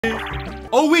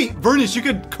Oh wait, Vernius, you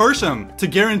could curse him to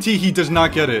guarantee he does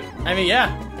not get it. I mean,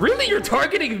 yeah. Really? You're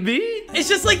targeting me? It's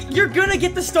just like, you're gonna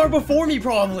get the star before me,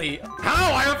 probably.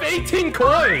 How? I have 18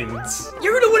 coins.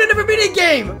 You're gonna win another mini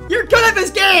game. You're good at this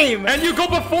game. And you go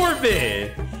before me.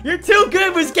 You're too good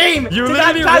at this game. You to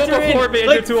literally not rolled factor before in, me and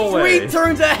like, you're 2 away. 3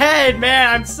 turns ahead, man.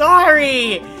 I'm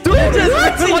sorry. Dude, You're just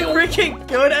what? really freaking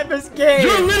good at this game.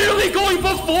 You're literally going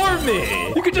before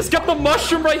me. You could just get the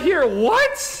mushroom right here.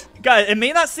 What? Guys, it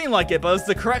may not seem like it, but it's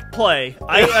the correct play.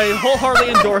 I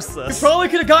wholeheartedly endorse this. You probably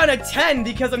could have gotten a 10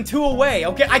 because I'm 2 away.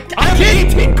 Okay, I have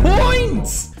 18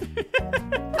 coins.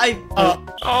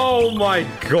 Oh my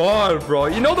god, bro.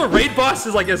 You know the raid boss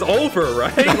is over,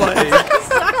 right? Like,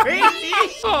 sorry.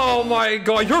 oh my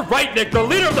god, you're right, Nick. The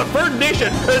leader of the Bird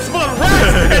Nation is full of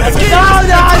rats.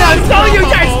 No, you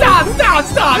guys,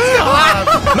 stop.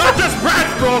 Not just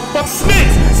rats, bro, but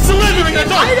snakes slithering and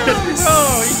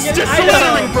just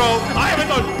slithering, bro. I haven't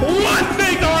done one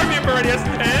thing to harm you, Vernius,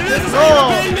 and this is how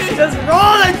you pay me. Just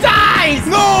roll the dice.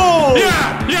 No!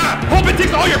 Yeah. Hope it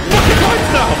takes all your fucking coins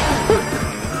now.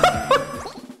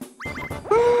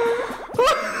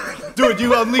 Dude,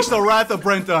 you unleashed the wrath of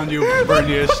Brent on you,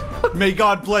 Vernius. May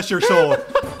God bless your soul.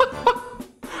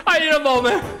 I need a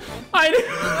moment.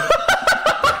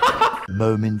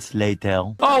 Moments later.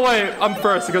 Oh wait, I'm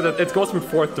first because it goes from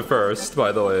 4th to 1st,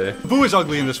 by the way. Boo is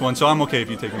ugly in this one, so I'm okay if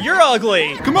you take him. You're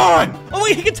ugly. Come on! Oh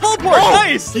wait, he can teleport. Oh,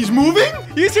 Nice. He's moving?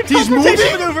 Use your He's teleportation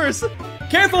moving? maneuvers.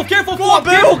 Careful, on, Flop.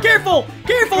 Boo. Careful,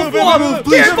 Move, Flop.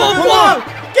 please. Careful, Flop.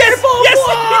 Careful, Yes, he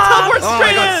Flop. teleports Oh, I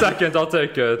straight got in. second. I'll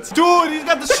take it. Dude, he's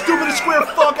got the stupidest square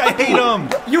fuck. I hate him.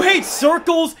 You hate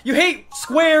circles. You hate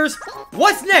squares.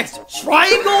 What's next?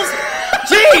 Triangles?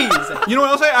 Jeez. You know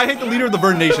what else? I hate the leader of the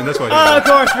Bird Nation. That's why. Oh, of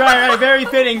course, right. Very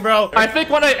fitting, bro. I think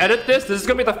when I edit this is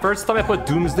gonna be the first time I put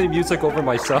Doomsday music over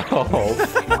myself.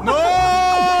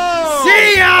 No!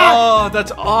 See ya! Oh,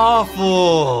 that's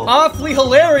awful. Awfully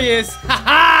hilarious.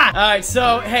 Haha. All right,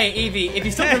 so hey, Evie, if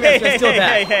you still from me, I'm gonna steal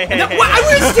back. Hey. No, what? I'm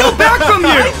gonna steal back from you.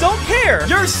 I don't care.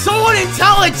 You're so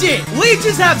unintelligent.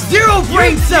 Leeches have 0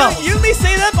 brain cells. You may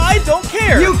say that, but I don't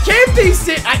care. You can't be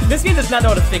this game does not know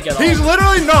how to think at all. He's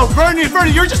literally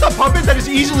Bernie, you're just a puppet that is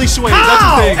easily swayed.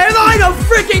 How? That's the thing. Am I the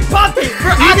freaking puppet for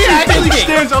He actually thinking?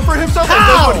 stands up for himself and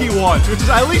does what he wants, which is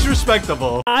at least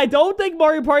respectable. I don't think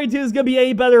Mario Party 2 is gonna be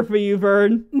any better for you,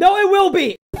 Vern. No, it will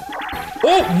be.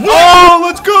 Oh,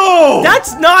 let's go!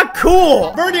 That's not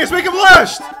cool. Vernius, make him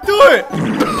last! Do it!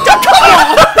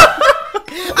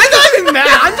 I'm not even mad.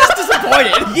 I'm just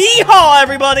disappointed. Yeehaw,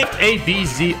 everybody. A, B,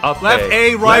 Z, up, Left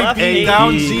A, right Left B, A,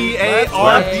 down B, Z, A, left, R,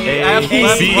 left, D, A, F, B,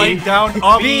 left, C, right, down,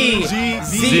 up, B, Z,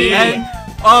 Z, N,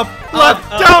 up,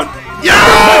 left, up. down.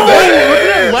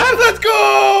 Yeah! Let's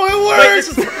go! It Wait, works!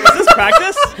 is this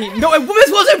practice? No,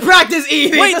 this wasn't practice,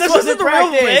 Evie. Wait, this wasn't the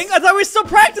real thing? I thought we were still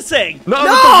practicing. No!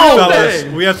 Fellas,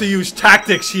 we have to use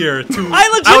tactics here to I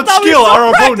legit thought we were outskill still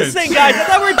our opponents. practicing, guys. I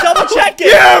thought we were double checking.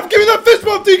 Yeah, give me that fist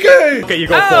bump, DK! Okay, you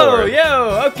go Oh, forward.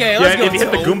 yo, okay, Yeah, let's go. if you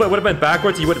hit the Goomba, it would have been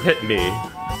backwards, you would have hit me.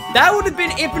 That would have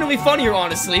been infinitely funnier,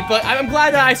 honestly, but I'm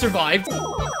glad that I survived.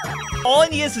 All I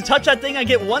need is to touch that thing and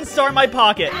get 1 star in my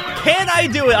pocket. Can I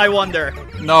do it, I wonder?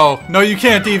 No, you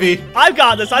can't, Evie. I've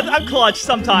got this. I'm clutch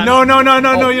sometimes. No, you're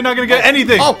not gonna get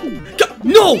anything. Oh,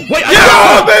 no! Wait,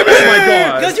 Yeah, baby! Oh my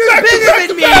god. Because you're bigger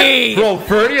than me! Bro,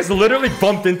 Vernius literally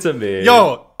bumped into me.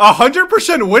 Yo,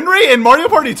 100% win rate in Mario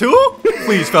Party 2?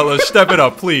 Please, fellas, step it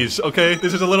up, please, okay?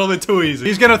 This is a little bit too easy.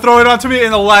 He's gonna throw it onto me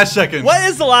in the last second. What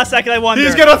is the last second, I wonder?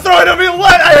 He's gonna throw it at me.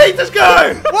 What? I hate this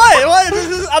guy.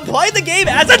 What? I'm playing the game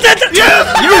as a...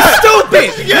 Yes! You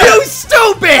stupid! Yes! You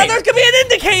stupid! There could be an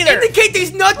indicator! Indicate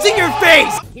these nuts in your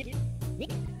face!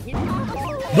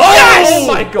 Yes! Oh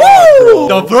my god.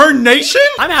 The Vern Nation?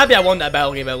 I'm happy I won that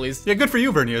battle game at least. Yeah, good for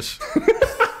you, Vernius.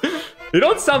 You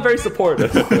don't sound very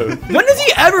supportive. When does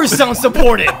he ever sound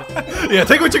supportive? Yeah,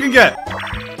 take what you can get.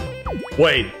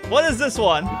 Wait. What is this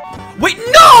one? Wait,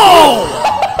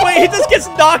 no! Wait, he just gets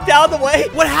knocked out of the way?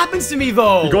 What happens to me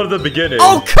though? Go to the beginning.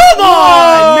 Oh, come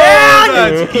on,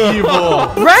 man! That's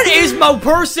evil. Brent is my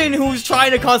person who's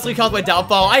trying to constantly cause my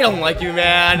downfall. I don't like you,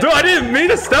 man. Dude, I didn't mean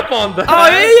to step on that.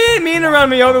 Oh, he didn't mean to run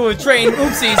me over with a train.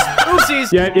 Oopsies.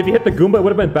 Oopsies. Yeah, if you hit the Goomba, it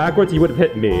would have been backwards, you would have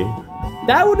hit me.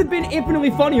 That would have been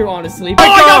infinitely funnier, honestly. My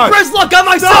Oh, I got God. press luck on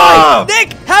my side! Stop!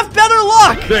 Nick, have better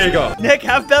luck! There you go. Nick,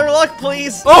 have better luck,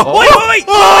 please. Oh, Wait!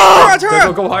 oh, Turn Go,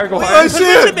 around! go higher, go I higher. see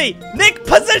Position it. me! Nick,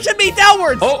 position me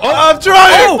downwards! Oh, I'm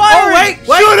trying. Oh, wait!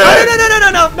 Shoot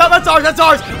it. No, that's ours, that's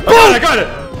ours! I got it.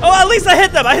 Oh, at least I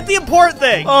hit them. I hit the important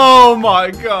thing. Oh my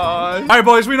god. All right,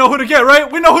 boys, we know who to get,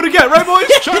 right? We know who to get, right, boys?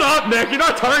 Shut up, Nick. You're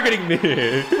not targeting me.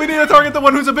 We need to target the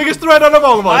one who's the biggest threat out of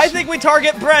all of us. I think we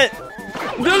target Brent.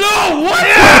 No, what?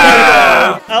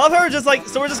 Yeah! I love how we're just like,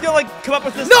 so we're just gonna like come up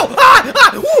with this. No! No,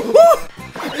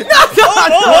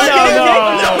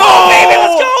 baby,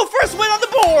 let's go! First win on the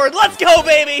board. Let's go,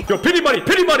 baby. Yo, pity buddy,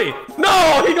 pity buddy.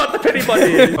 No, he got the pity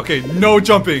buddy. Okay, no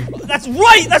jumping. That's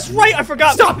right. That's right. I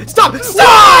forgot. Stop!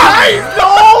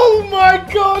 Oh my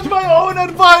gosh, my own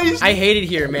advice. I hate it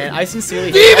here, man. I sincerely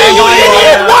Evie, hate it. you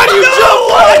idiot! Why do you jump?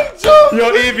 Why do you jump?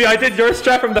 Yo, Evie, I did your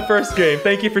strat from the first game.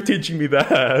 Thank you for teaching me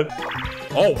that.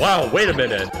 Oh, wow, wait a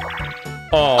minute.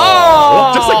 Oh,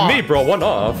 well, just like me, bro, one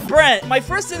off. Brent, my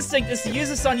first instinct is to use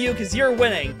this on you because you're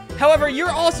winning. However,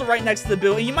 you're also right next to the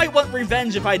boo, and you might want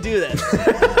revenge if I do this.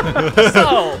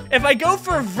 So, if I go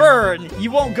for Vern,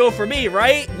 you won't go for me,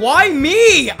 right? Why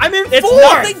me? I'm in It's fourth.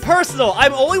 nothing personal.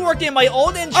 I'm only working in my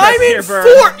own interest I'm here, in Vern.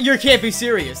 fourth. You can't be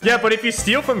serious. Yeah, but if you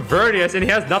steal from Vernius and he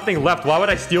has nothing left, why would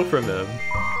I steal from him?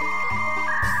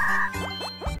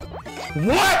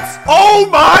 What? Oh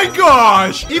my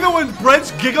gosh! Even when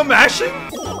Brent's giga mashing?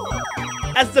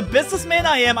 As the businessman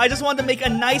I am, I just wanted to make a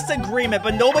nice agreement,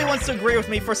 but nobody wants to agree with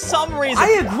me for some reason.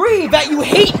 I agree that you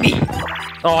hate me.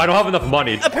 Oh, I don't have enough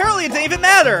money. Apparently, it didn't even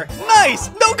matter. Nice!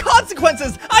 No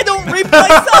consequences! I don't reap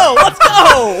what I sow! Let's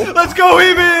go! Let's go,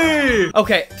 Evie!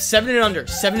 Okay, 7 and under.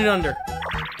 7 and under.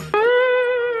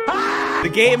 The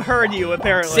game heard you,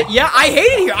 apparently. Yeah, I hate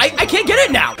it here. I can't get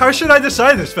it now. How should I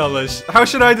decide this, fellas? How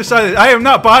should I decide it? I am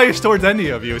not biased towards any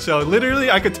of you, so literally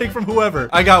I could take from whoever.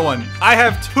 I got one. I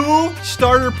have 2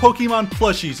 starter Pokemon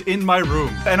plushies in my room,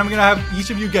 and I'm gonna have each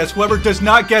of you guess. Whoever does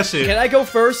not guess it. Can I go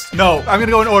first? No, I'm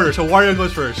gonna go in order, so Wario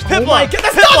goes first. Piplup! my God,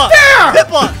 that's Piplup! not fair!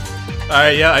 Piplup!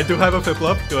 Alright, yeah, I do have a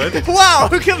Piplup. Good. Wow,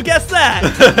 who could have guessed that?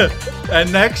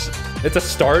 And next, It's a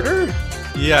starter?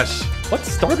 yes. What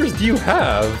starters do you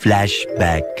have?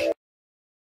 Flashback.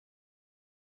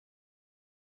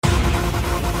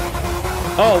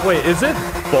 Oh, wait, is it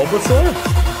Bulbasaur?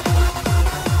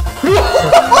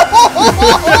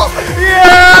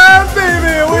 Yeah,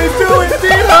 baby, we do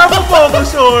indeed have a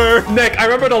Bulbasaur. Nick, I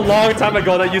remembered a long time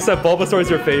ago that you said Bulbasaur is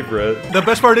your favorite. The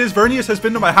best part is Vernius has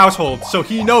been to my household, so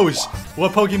he knows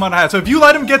what Pokemon I have. So if you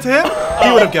let him get to him,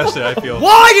 he would have guessed it, I feel.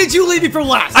 Why did you leave me for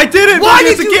last? I didn't! Why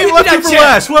Vernius, did the you game leave me left that me for chance?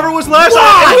 last. Whoever was last,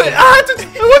 Why?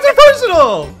 it wasn't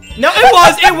personal. No, it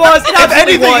was. It If absolutely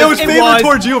anything, was. it was favored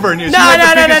towards you, Vernius. No. You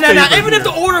had the biggest favor Even if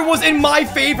here. the order was in my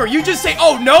favor, you just say,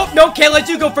 "Oh no, can't let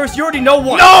you go first. You already know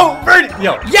one." No, Vernius.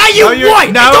 Yo. Yeah, you No, you're-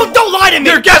 won. now- Don't lie to me.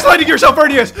 You're gaslighting yourself,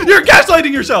 Vernius. You're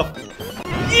gaslighting yourself.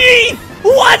 Yee!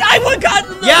 What? I would have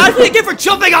gotten the- Yeah, I think it for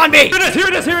jumping on me. Here it is, here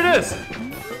it is, here it is.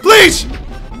 Please.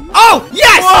 Oh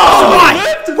yes.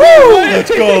 Whoa! Woo! Let's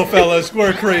go, fellas.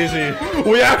 We're crazy.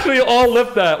 We actually all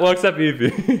lived that. Well, except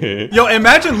Evie. Yo,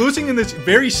 imagine losing in this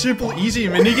very simple, easy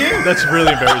minigame. That's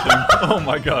really embarrassing. Oh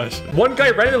my gosh. One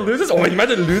guy randomly loses. Oh,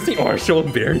 imagine losing. Oh, it's so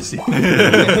embarrassing.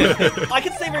 I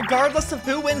can say regardless of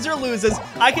who wins or loses,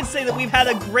 I can say that we've had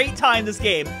a great time this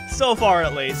game. So far,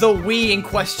 at least. The we in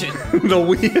question. The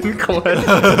Wii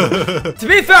question. To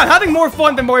be fair, I'm having more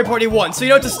fun than Mario Party 1, so you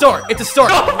know it's a start. It's a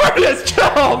start. Oh, Vernius,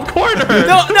 chill, corner.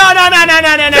 No.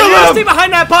 You gotta stay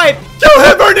behind that pipe. Kill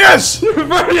him, Vernius!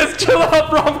 Vernius, chill out,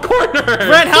 bro. I'm corner.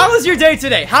 Brent, how was your day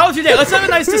today? How was your day? Let's have a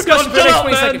nice discussion for the next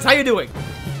 20 seconds. How you doing?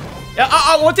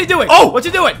 What's he doing? Oh! What's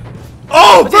he doing?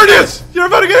 Oh, Vernius! You're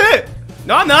about to get hit!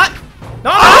 No, I'm not. No,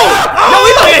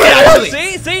 we might get hit,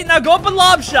 actually. See? Now go up and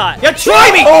lob shot. Yeah,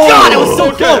 try me! God, it was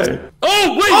so close! Okay.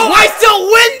 Oh, wait. Oh, I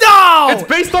still win, though! It's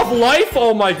based off life?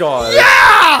 Oh, my God.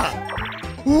 Yeah!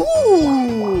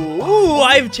 Ooh,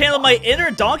 I've channeled my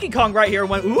inner Donkey Kong right here and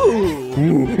went, ooh.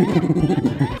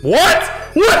 What?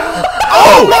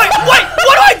 Oh! Wait,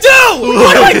 what do I do?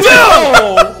 What do I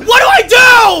do? What do I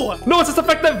do? No, it's just the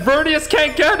fact that Vernius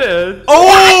can't get it. Oh!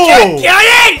 I can't get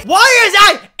it! Why is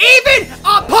that even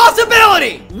a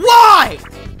possibility? Why?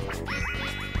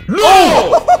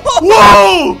 No!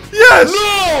 Whoa! Yes!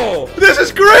 No! This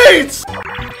is great!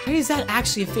 Why is that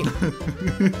actually a thing?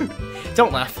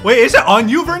 Don't laugh. Wait, is it on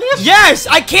you, Vernius? Yes,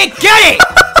 I can't get it!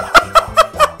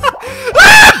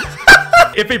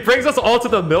 If he brings us all to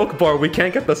the milk bar, we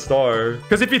can't get the star.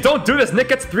 Because if you don't do this, Nick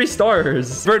gets 3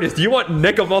 stars. Vernius, do you want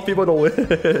Nick of all people to win?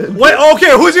 Wait,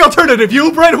 okay, who's the alternative?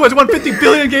 You, Brent, who has won 50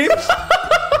 billion games?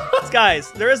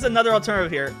 Guys, there is another alternative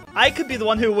here. I could be the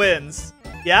one who wins.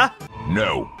 Yeah?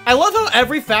 No. I love how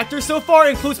every factor so far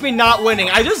includes me not winning.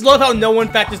 I just love how no one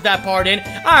factors that part in.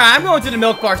 Alright, I'm going to the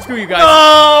milk bar. Screw you guys.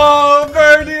 Oh,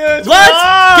 Vernius!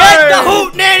 Let's get the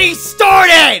Hoot Nanny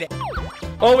started!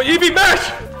 Oh, Evie Mesh!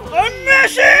 I'm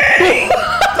mashing!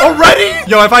 Already?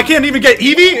 Yo, if I can't even get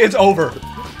Eevee, it's over.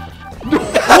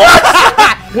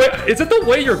 Wait, is it the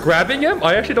way you're grabbing him?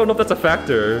 I actually don't know if that's a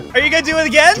factor. Are you gonna do it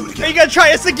again? Are you gonna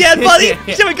try this again, buddy?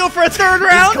 Should we go for a third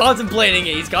round? He's contemplating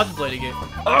it. He's contemplating it.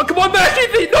 Oh, come on, Mash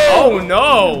TV, no! Oh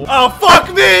no! Oh, fuck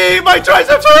me! My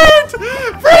triceps hurt!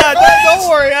 Yeah, don't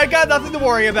worry. I got nothing to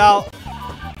worry about.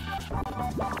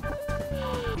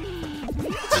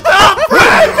 Stop,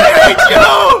 Brad! I hate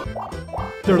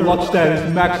you! Their luck stat is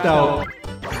maxed out.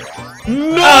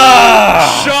 No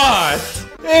shot!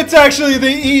 It's actually the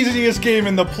easiest game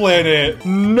in the planet.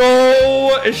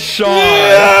 No shot!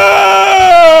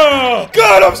 Yeah!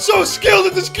 God, I'm so skilled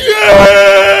at this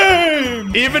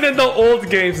game! Even in the old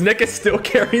games, Nick is still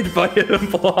carried by hidden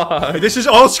block. This is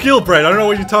all skill, Brett. I don't know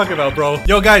what you're talking about, bro.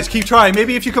 Yo, guys, keep trying.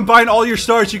 Maybe if you combine all your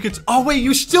stars, you could... Oh, wait,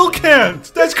 you still can't.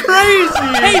 That's crazy.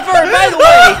 Hey, Vern, by the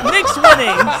way, Nick's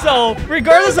winning. So,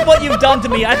 regardless of what you've done to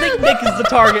me, I think Nick is the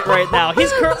target right now.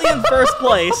 He's currently in first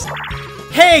place.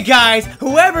 Hey guys,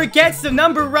 whoever gets the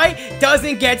number right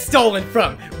doesn't get stolen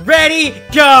from. Ready,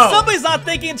 go! Somebody's not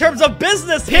thinking in terms of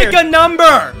business here. Pick a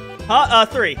number!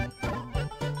 3.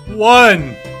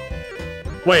 1.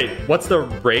 Wait, what's the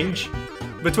range?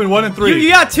 Between 1 and 3.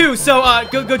 You got 2, so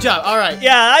good job. All right.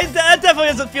 Yeah, that definitely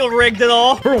doesn't feel rigged at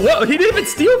all. For what? He didn't even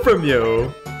steal from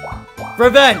you.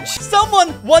 Revenge.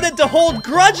 Someone wanted to hold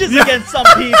grudges against some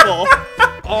people.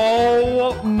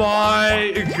 Oh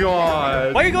my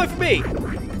god. Why are you going for me?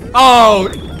 Oh,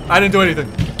 I didn't do anything.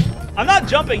 I'm not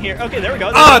jumping here. Okay, there we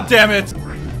go. Ah, damn it.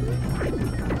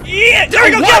 Yeah, there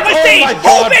we go. What? Get my stage. Oh my Oh,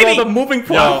 god, baby. bro, the moving Yo,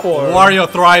 platform. Wario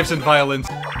thrives in violence.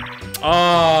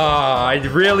 Ah, I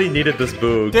really needed this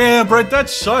boot. Damn, Brett, that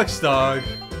sucks, dog.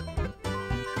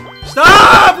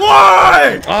 Stop!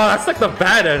 Why? Oh, that's like the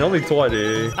bad end, only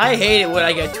 20. I hate it when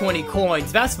I get 20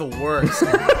 coins. That's the worst.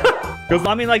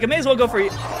 I mean, like, I may as well go for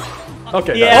you.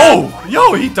 Okay. Yeah. nice. Oh,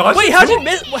 yo, he dodged. Wait, it how'd too. you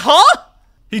miss? Huh?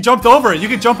 He jumped over it. You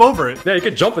can jump over it. Yeah, you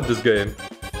can jump in this game.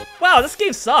 Wow, this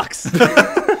game sucks.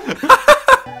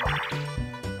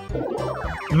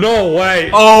 No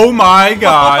way. Oh my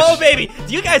gosh. Oh, baby.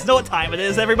 Do you guys know what time it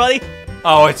is, everybody?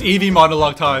 Oh, it's Eevee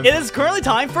monologue time. It is currently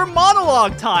time for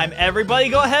monologue time. Everybody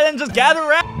go ahead and just gather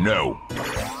around. No.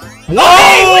 Hey,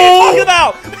 what are you talking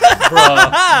about?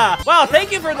 Bruh. Wow,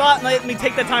 thank you for not letting me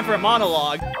take that time for a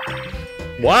monologue.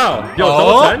 Wow. Yo,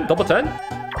 Oh. double 10?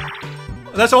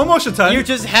 That's almost a 10. You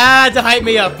just had to hype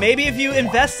me up. Maybe if you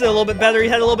invested a little bit better, you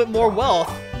had a little bit more wealth.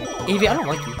 Evie, I don't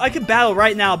like you. I could battle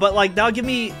right now, but like that'll give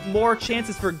me more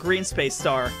chances for green space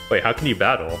star. Wait, how can you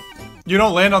battle? You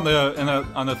don't land on the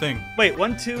on the thing. Wait,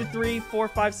 1, 2, 3, 4,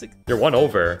 5, 6. You're 1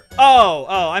 over. Oh,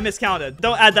 I miscounted.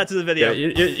 Don't add that to the video.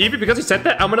 Yeah, even because you said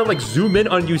that, I'm gonna like zoom in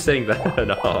on you saying that.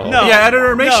 No. No. Yeah,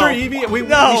 editor, make No. sure Eevee. We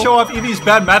No. show off Eevee's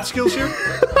bad math skills here.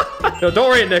 No, don't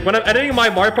worry, Nick. When I'm editing my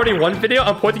Mario Party 1 video,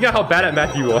 I'm pointing out how bad at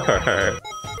math you are.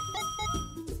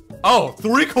 Oh,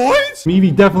 3 coins?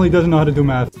 Eevee definitely doesn't know how to do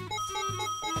math.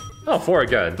 Oh, 4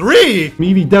 again. 3.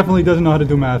 Eevee definitely doesn't know how to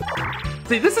do math.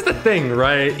 See, this is the thing,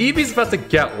 right? Eevee's about to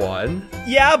get one.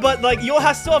 Yeah, but like you'll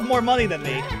still have more money than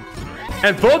me.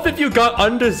 And both of you got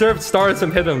undeserved stars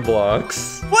from hidden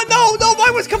blocks. What? No,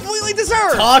 mine was completely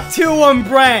deserved. Talk to him,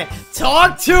 Brent.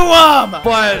 Talk to him.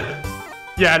 But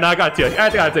yeah, no, I got to. I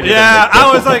got to. Yeah, I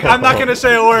was like, I'm not gonna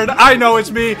say a word. I know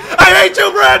it's me. I hate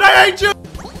you, Brad. I hate you.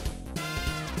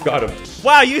 Got him.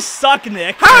 Wow, you suck,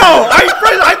 Nick. How?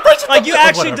 I pressed. Like you Oh,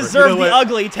 actually whatever. deserve You know the what?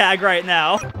 ugly tag right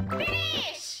now.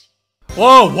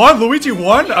 Whoa, Luigi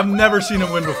won? I've never seen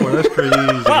him win before. That's crazy.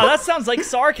 Wow, that sounds like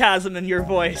sarcasm in your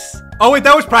voice. Oh wait,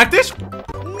 that was practice?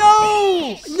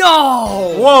 No!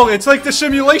 No. Whoa, it's like the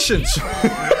simulations.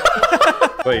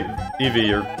 Wait, Eevee,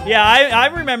 you're. Yeah,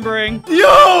 I'm remembering.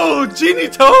 Yo, Genie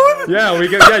Toad? Yeah, you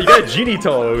got a genie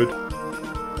toad.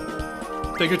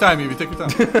 Take your time, Eevee. Take your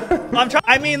time. I'm trying.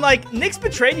 I mean, like Nick's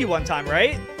betrayed you one time,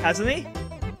 right? Hasn't he?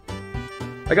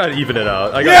 I gotta even it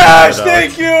out. Yes,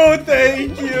 thank you,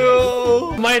 thank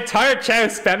you. My entire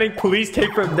chat is spamming please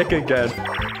take from Nick again.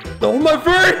 Oh my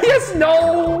bird, yes,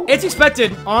 no! It's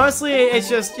expected. Honestly, it's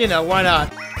just, you know, why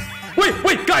not?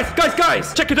 Wait,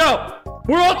 guys, check it out!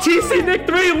 We're all TC Nick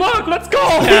 3, look, let's go!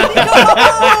 Guys,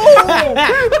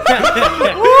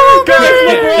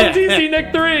 look, we're all TC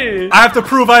Nick 3! I have to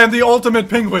prove I am the ultimate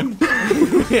penguin.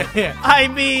 I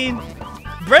mean,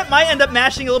 Brent might end up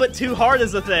mashing a little bit too hard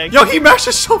as the thing. Yo, he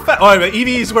mashes so fast. Oh, wait,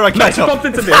 Eevee is where I Nice, catch you up. bumped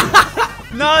into me.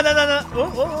 No.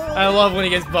 Oh. I love when he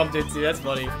gets bumped into. That's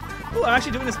funny. Ooh, I'm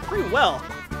actually doing this pretty well.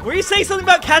 Were you saying something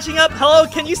about catching up? Hello,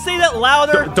 can you say that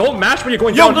louder? Don't mash when you're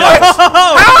going Yo, down. what?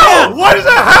 Oh, How? Why does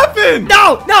that happen?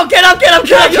 No, get up.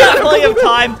 I got plenty of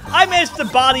time. I managed to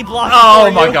body block. Oh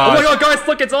for my you. Oh god. my god, guys,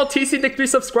 look, it's all TC Nick 3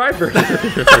 subscribers.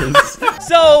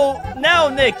 So now,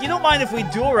 Nick, you don't mind if we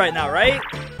duel right now, right?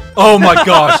 Oh my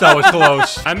gosh, that was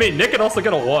close. I mean, Nick can also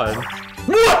get a 1.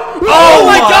 Oh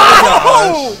my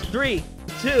gosh! 3,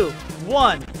 2,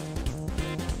 1.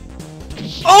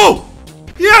 Oh!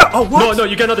 Yeah! Oh, what? No,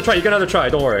 you get another try. You get another try.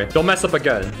 Don't worry. Don't mess up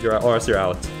again. Or else you're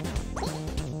out.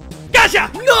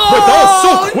 Gotcha! No! Wait, that was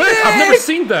so quick. I've never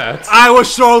seen that. I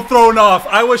was so thrown off.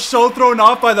 I was so thrown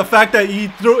off by the fact that he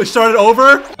started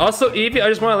over. Also, Evie, I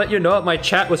just want to let you know my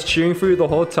chat was cheering for you the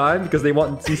whole time because they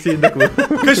want CC and Nick lose.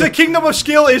 Because the Kingdom of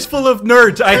Skill is full of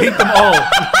nerds. I hate them all.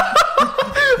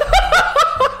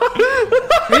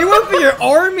 You went for your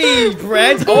army,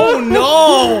 Brent. Oh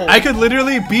no! I could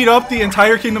literally beat up the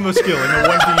entire Kingdom of Skill in a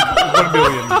 1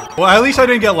 billion. Well, at least I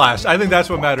didn't get last. I think that's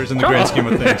what matters in the grand scheme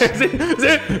of things.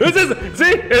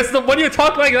 see, it's the when you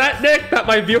talk like that, Nick, that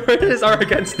my viewers are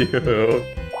against you.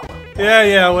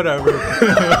 Yeah, whatever.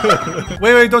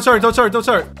 wait, don't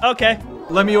start. Okay.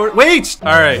 Let me order. Wait!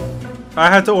 Alright. I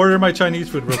had to order my Chinese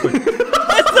food real quick. It's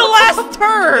the last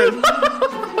turn!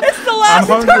 It's the last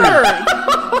turn!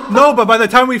 No, but by the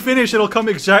time we finish, it'll come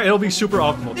exact. It'll be super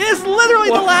optimal. It's literally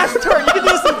the last turn. You can do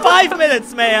this in 5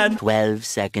 minutes, man. 12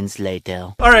 seconds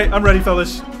later. Alright, I'm ready,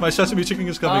 fellas. My sesame chicken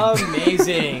is coming.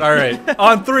 Amazing. Alright.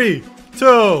 On 3,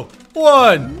 2,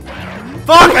 1.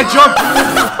 Fuck! I jumped!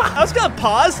 I was gonna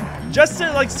pause just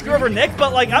to like screw over Nick,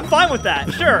 but like I'm fine with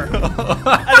that. Sure.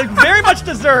 I like, very much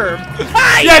deserved.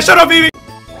 Hi! Yeah, shut up, Evie!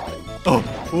 Oh,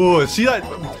 ooh, see that?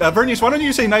 Vernius, why don't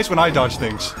you say nice when I dodge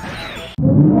things?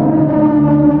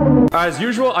 As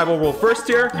usual, I will roll first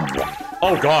here.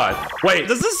 Oh god. Wait.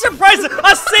 This is surprising.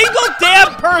 A single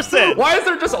damn person. Why is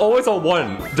there just always a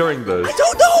 1 during this? I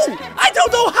don't know. I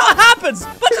don't know how it happens.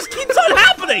 That just keeps on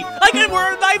happening. Like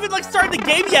we're not even like starting the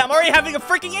game yet. I'm already having a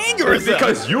freaking aneurysm.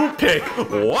 Because you pick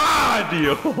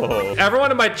Wario.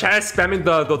 Everyone in my chat is spamming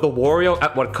the Wario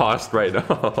at what cost right now.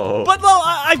 But no,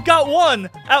 I've got 1.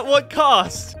 At what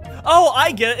cost? Oh,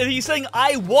 I get it. He's saying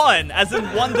I won, as in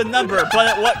won the number, but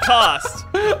at what cost?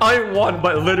 I won,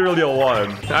 but literally a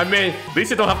 1. I mean, at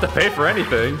least you don't have to pay for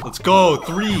anything. Let's go,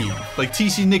 3. Like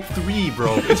TC Nick 3,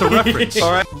 bro. It's a reference.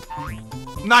 Alright.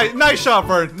 Nice shot,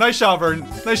 Vern. Nice shot, Vern.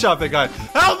 Nice shot, big guy.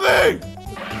 Help me!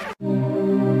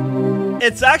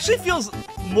 It actually feels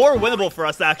more winnable for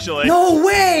us, actually. No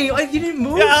way! Like, you didn't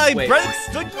move? Yeah, like, Wait. Brent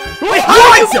stood. Wait,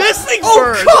 how are you missing,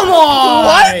 Vern? Come on!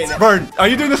 What? Vern, are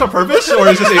you doing this on purpose, or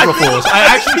is this April Fool's?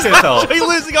 I actually can't tell. Are you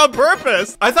losing on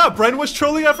purpose? I thought Brent was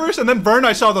trolling at first, and then Vern,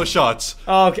 I saw those shots.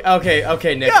 Okay,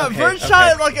 Nick. Yeah, okay, Vern shot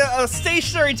at like a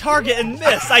stationary target and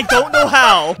missed. I don't know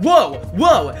how. Whoa!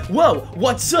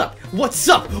 What's up? What's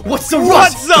the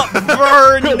rush? What's up,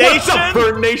 Vern Nation? What's up,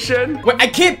 Bird Nation? Wait, I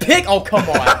can't pick. Oh, come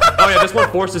on. Oh yeah, this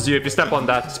one forces you if you step on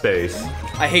that space.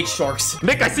 I hate sharks.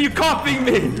 Nick, I see you copying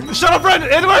me. Shut up, Brent.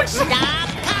 It works. Stop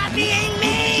copying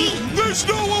me! There's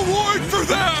no award for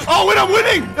that! Oh, wait, I'm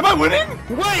winning. Am I winning?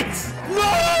 Wait. No.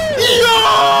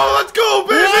 Yo, let's go,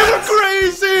 baby. What? We're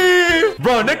crazy.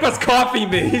 Bro, Nick was copying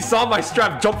me. He saw my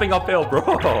strap jumping uphill, bro.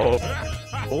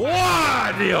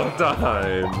 Wario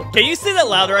time. Can you say that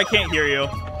louder? I can't hear you.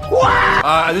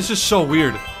 This is so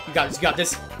weird. You got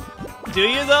this. Do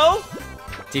you though?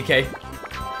 DK.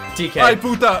 Ay,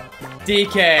 puta.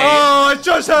 DK. Oh, I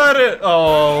just had it.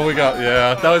 Oh, we got,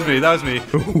 yeah, that was me.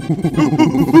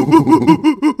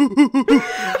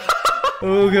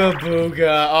 Ooga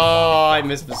booga. Oh, I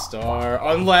missed the star.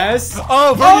 Unless.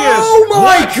 Oh, Vernius. Oh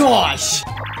my gosh!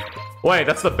 Wait,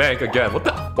 that's the bank again. What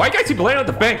the? Why you guys keep laying on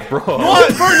the bank, bro?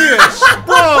 What, Vernius?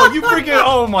 Bro, you freaking,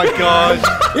 oh my gosh.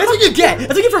 That's what you get. That's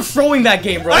what you get for throwing that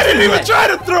game, bro. I didn't even try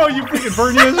to throw you, freaking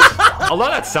Vernius. I love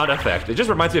that sound effect. It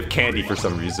just reminds me of candy for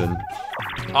some reason.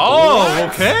 Oh,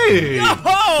 okay.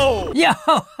 Oh!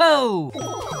 Yo-ho-ho!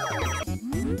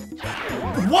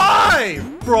 Why,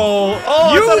 bro? Oh,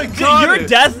 I thought I got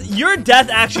it. Your death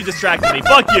actually distracted me.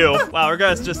 Fuck you. Wow, we're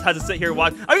gonna just have to sit here and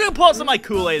watch. I'm gonna pull out some of my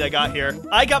Kool-Aid I got here.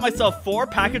 I got myself 4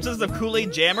 packages of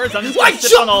Kool-Aid jammers. I'm just gonna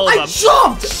sip on all of them. I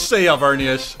jumped! Say ya,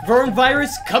 Vernius. Vern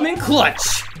virus coming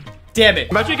clutch. Damn it.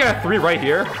 Imagine you got 3 right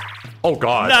here. Oh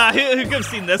god. Nah, who could have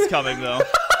seen this coming though?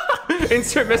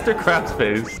 Insert Mr. Krabs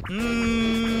face.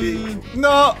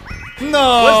 No. What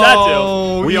does that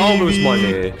do? We all lose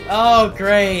money. Oh,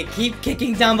 great. Keep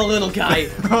kicking down the little guy.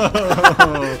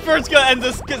 Vern's gonna end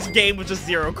this game with just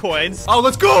 0 coins. Oh,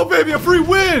 let's go, baby. A free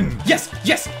win. Yes.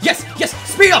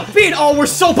 Speed up. Oh, we're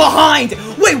so behind.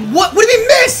 Wait, what? What did we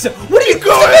miss? What did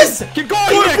you miss? Keep going,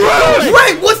 Nick, keep going.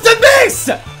 Wait, what's the miss?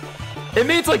 It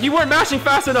means like you weren't mashing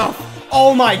fast enough.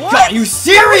 Oh my god, are you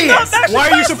serious?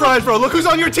 Why are you surprised, bro? Look who's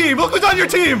on your team. Let's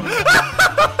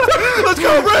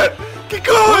go, Brent. Keep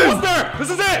going. Almost there. This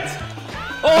is it.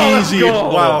 Oh, let's Easy. go.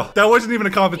 Wow. That wasn't even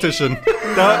a competition.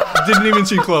 That didn't even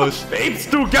seem close. Apes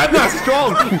do get that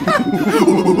strong.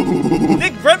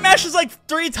 Nick, Brent mashes like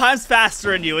 3 times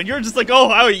faster than you, and you're just like, oh,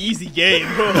 how easy game.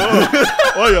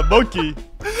 Oh, you monkey.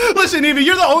 Listen, Evie,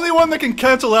 you're the only one that can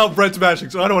cancel out Brent's mashing,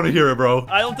 so I don't want to hear it, bro.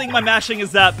 I don't think my mashing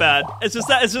is that bad. It's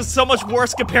just so much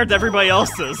worse compared to everybody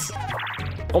else's.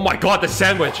 Oh my god, the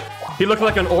sandwich. He looked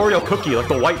like an Oreo cookie, like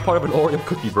the white part of an Oreo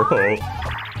cookie, bro.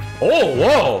 Oh,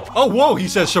 whoa. Oh, whoa, he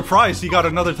says, surprise, he got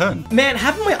another 10. Man,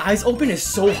 having my eyes open is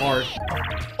so hard.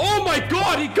 Oh my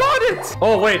god, he got it.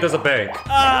 Oh, wait, there's a bank.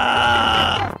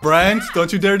 Brent,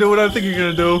 don't you dare do what I think you're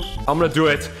gonna do. I'm gonna do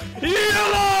it.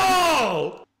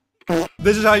 Yellow!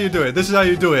 This is how you do it. This is how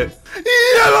you do it.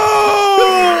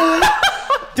 Yellow!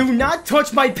 Do not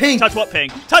touch my pink. Touch what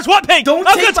pink? Touch what pink? Don't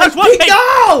I'm take gonna touch my what pink.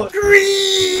 No!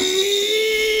 Green!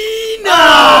 No!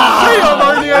 Hey,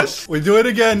 Marnius! We do it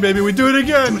again, baby. We do it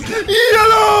again.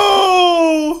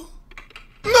 Yellow!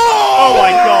 No! Oh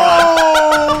my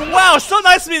god. Wow, so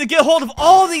nice of me to get hold of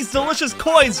all these delicious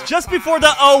coins just before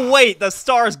the— oh wait, the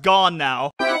star's gone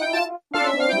now.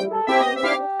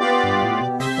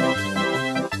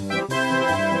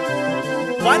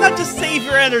 Why not just save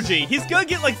your energy? He's gonna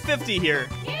get like 50 here.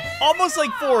 Almost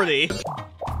like 40.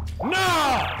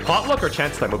 No! Potluck or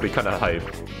chance time would be kind of hype.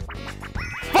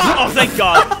 Oh, thank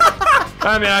god.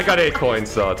 I mean, I got 8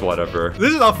 coins, so it's whatever.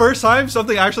 This is the first time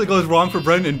something actually goes wrong for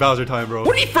Brent in Bowser time, bro.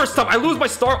 What do you mean first time? I lose my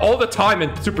star all the time in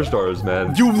Superstars,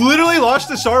 man. You literally lost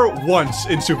the star once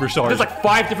in Superstars. There's like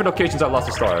 5 different occasions I lost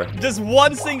a star. Just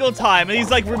one single time. And he's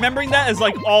like remembering that as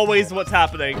like always what's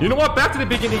happening. You know what? Back to the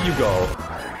beginning you go.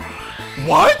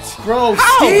 What? Bro,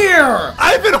 How? steer!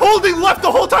 I've been holding left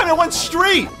the whole time. I went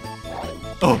straight.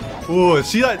 Oh, ooh,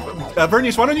 see that?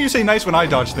 Vernius, why don't you say nice when I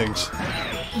dodge things?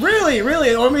 Really? Really?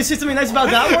 You want me to say something nice about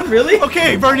that one? Really?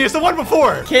 Okay, Vernius, the one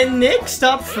before. Can Nick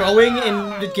stop throwing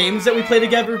in the games that we play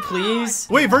together, please?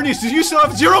 Wait, Vernius, did you still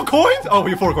have 0 coins? Oh,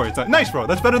 we have 4 coins. Nice, bro.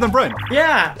 That's better than Brent.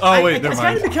 Yeah. Oh, wait, never It's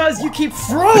mind. kind of because you keep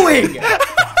throwing!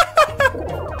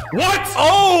 What?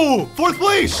 Oh, 4th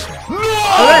place. No!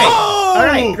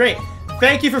 Alright, great.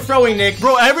 Thank you for throwing, Nick.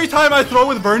 Bro, every time I throw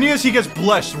with Vernius, he gets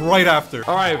blessed right after.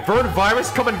 Alright, Vern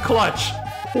Virus coming clutch.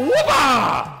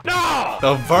 Whoopah! No!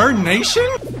 The Vern Nation?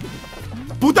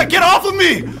 Puta, get off of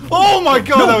me! Oh my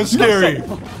god, that was scary.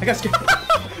 I got scared.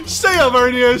 Say it,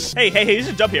 Vernius. Hey, you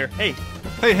should jump here. Hey,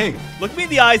 Hey. look me in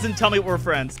the eyes and tell me we're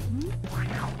friends.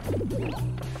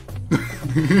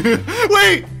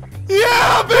 Wait!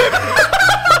 Yeah, baby!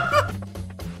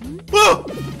 Oh,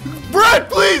 Brent,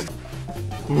 please!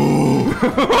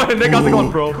 Nick, how's it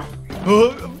going, bro?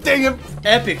 Dang it!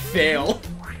 Epic fail.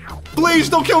 Please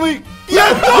don't kill me!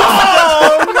 Yes!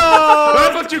 Oh no!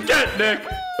 That's what you get, Nick!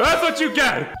 That's what you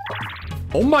get!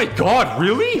 Oh my god,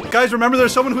 really? Guys, remember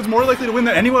there's someone who's more likely to win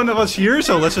than any one of us here,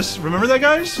 so let's just remember that,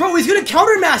 guys? Bro, he's gonna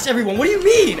countermash everyone. What do you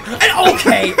mean? And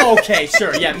okay,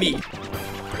 sure, yeah, me.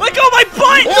 Let go of my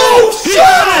butt! Oh, shit!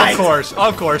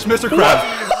 Of course, Mr. Krabs.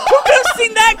 Who could have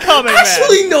seen that coming, man?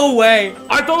 Actually, no way.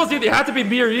 I thought it had to be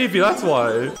me or Evie, that's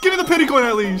why. Give me the pity coin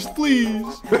at least, please.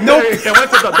 Nope. It went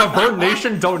to the Vern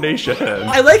Nation donation.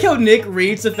 I like how Nick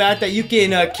reads the fact that you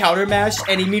can counter mash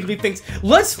and immediately thinks,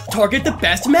 let's target the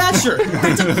best masher.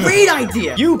 That's a great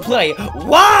idea. You play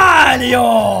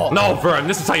Wario. No, Vern,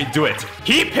 this is how you do it.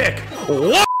 He pick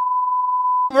what?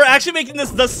 We're actually making this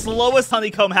the slowest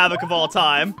Honeycomb Havoc of all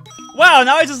time. Wow,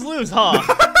 now I just lose, huh?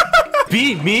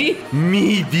 Be me,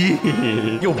 me be.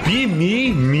 Yo, be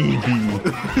me, me be.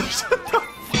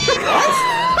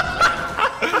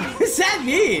 What does that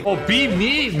mean? Oh, be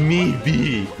me, me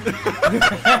be.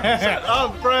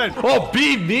 Oh, Brent. Oh,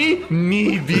 be me,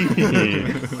 me be.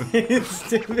 It's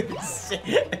stupid shit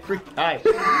every time.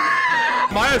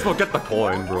 Might as well get the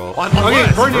coin, bro. Okay,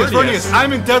 Vernius,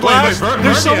 I'm in dead last.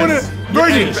 There's someone in...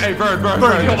 Vernius. Hey, Vern,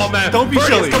 Vernius, come on, man. don't be Vernius,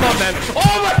 silly. Come on, man.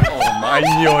 Oh, I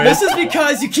knew it. This is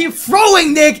because you keep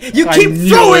throwing, Nick. You keep knew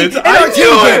throwing it. in I our knew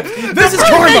team. it. This is The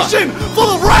karma. Nation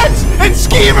full of rats and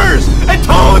schemers and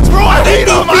toads, bro. I hate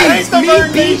them. I hate the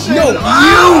Vern Nation. No, you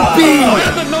I be.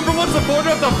 am the #1 supporter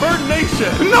of the Vern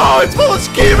Nation. No, it's full of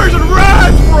schemers and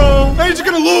rats, bro. Hey, you're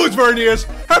gonna lose, Vernius.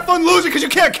 Have fun losing because you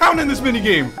can't count in this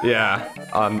minigame. Yeah,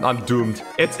 I'm doomed.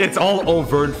 It's all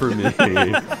over for me.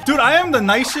 Dude, I am the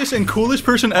nicest and coolest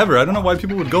person ever. I don't know why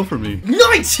people would go for me.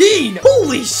 19.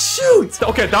 Holy shoot.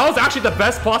 Okay, that was actually the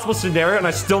best possible scenario, and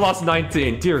I still lost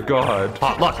 19. Dear God.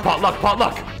 Potluck, potluck,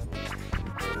 potluck.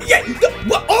 Yeah.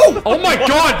 What? Oh. Oh my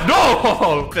God,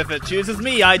 no! If it chooses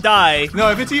me, I die. No,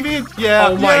 if it's even, yeah,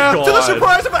 Oh my yeah, to the God.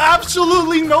 surprise of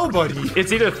absolutely nobody.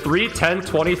 It's either 3, 10,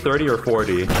 20, 30, or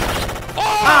 40.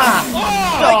 Oh!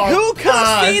 Like, who could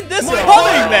have seen this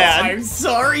coming, man? I'm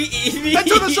sorry, Evie. And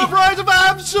to the surprise of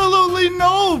absolutely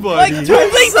nobody. Like, to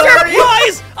the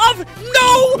surprise of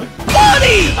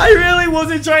nobody! I really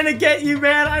wasn't trying to get you,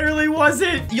 man. I really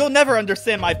wasn't. You'll never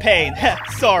understand my pain.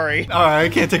 Sorry. Alright, I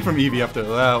can't take from Evie after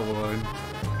that one.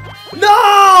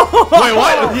 No! Wait,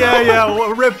 what? Yeah,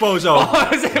 Rip Bozo.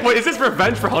 Wait, is this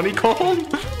revenge for Honeycomb?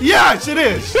 Yes, it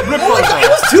is. Rip It Bozo.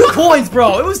 was 2 coins,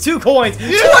 bro. It was 2 coins.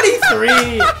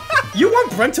 23. You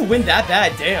want Brent to win that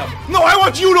bad? Damn. No, I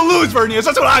want you to lose, Vernius.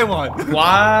 That's what I want.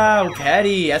 Wow,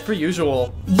 petty. As per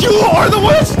usual. You are the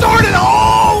one that started.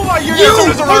 Oh my! You're You answering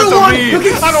this are around the to one me. who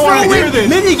can I don't want to throw hear in this.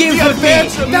 minigames The with me.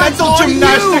 advanced That's mental on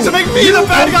gymnastics to you. make me the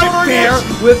bad guy, There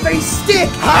Vernius. with a stick.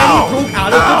 How? And he broke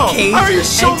out of the cage How are you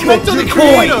so and took mentally your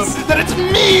creative coins. that it's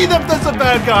me that's the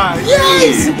bad guy?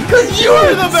 Yes, Me. because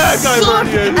You're the bad guy, suck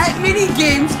Vernius. at mini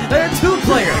games that are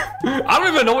 2-player. I don't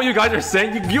even know what you guys are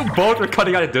saying. You both are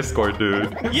cutting out of Discord,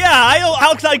 dude. Yeah,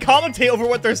 how can I commentate over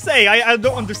what they're saying? I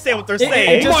don't understand what they're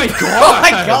saying. Oh my Oh god! my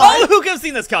god. Oh, who could have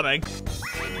seen this coming?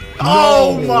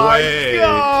 Oh No my way.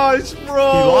 gosh,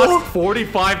 bro! He lost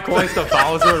 45 coins to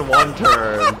Bowser in 1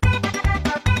 turn.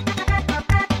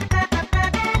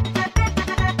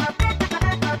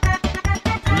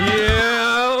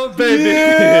 Yeah, baby.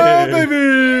 Yeah,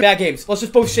 baby. Bad games. Let's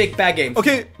just both shake bad games.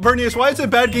 Okay, Vernius, why is it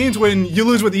bad games when you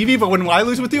lose with Evie, but when I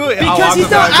lose with you, Because he's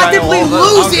not actively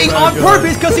losing on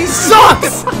purpose because he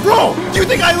sucks! Bro, do you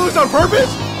think I lose on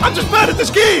purpose? I'm just bad at this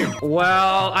game.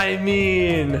 Well, I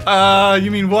mean...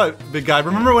 You mean what, big guy?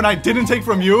 Remember when I didn't take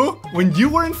from you? When you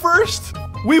were in first?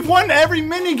 We've won every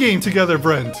mini game together,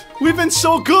 Brent. We've been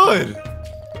so good.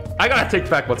 I gotta take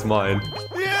back what's mine.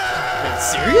 Yeah.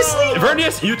 Seriously?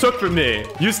 Vernius, you took from me.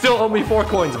 You still owe me 4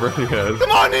 coins, Vernius. Come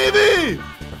on, Evie.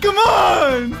 Come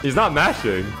on. He's not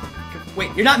mashing. Wait,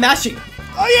 you're not mashing.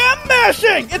 I am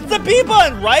mashing! It's the B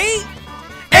button, right?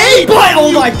 A button!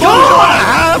 Oh my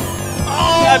god!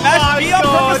 Yeah, mash B on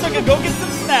purpose so I can go get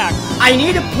some snacks. I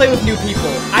need to play with new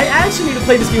people. I actually need to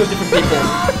play this game with different people.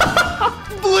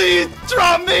 Please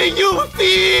drop me, you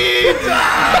fiend.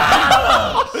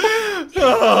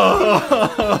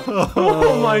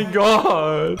 Oh my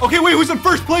god. Okay, wait, who's in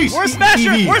first place? We're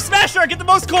Smasher! Evie. We're Smasher! Get the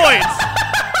most coins!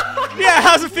 Yeah,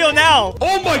 how's it feel now?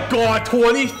 Oh my god,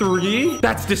 23?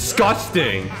 That's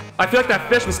disgusting. I feel like that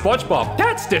fish was SpongeBob.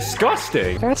 That's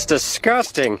disgusting. That's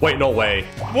disgusting. Wait, no way.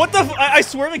 What the I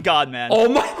swear to God, man. Oh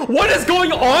my, what is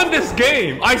going on this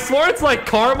game? I swear it's like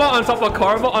karma on top of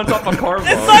karma on top of karma.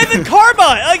 It's not even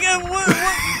karma! Like, what?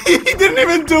 He didn't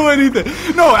even do anything.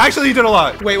 No, actually, he did a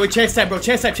lot. Wait, chance time, bro.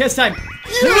 Chance time, chance time.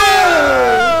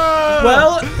 Yeah!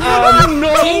 Well,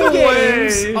 no team way.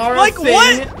 games are Like, a thing.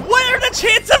 what? What are the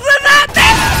chances of that?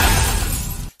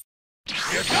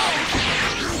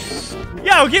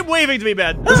 Yeah, keep waving to me,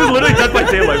 man. This is literally Dead by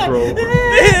Daylight, bro. It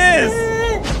is!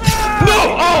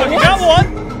 No! Oh, You got one?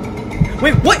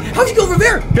 Wait, what? How'd you go over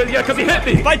there? Yeah, because he hit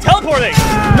me. By teleporting!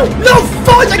 No,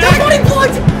 fudge! I got money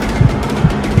points!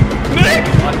 Nick!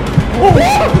 Oh my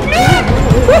god!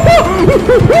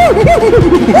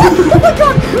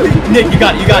 Nick, you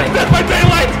got it, you got it. Dead by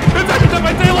Daylight! It's actually Dead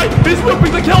by Daylight! He's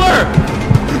looping the killer!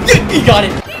 You got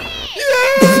it.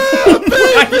 Yeah,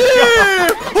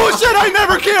 baby! Who said I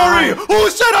never carry? Who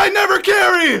said I never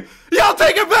carry? Yeah, I'll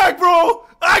take it back, bro.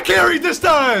 I carried this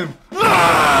time.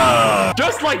 Ah!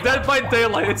 Just like Dead by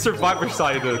Daylight, it's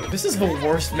Survivor-sided. This is the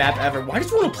worst map ever. Why did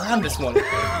you want to play on this one?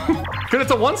 Because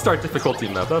it's a 1-star difficulty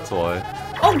map, that's why.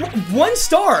 Oh, 1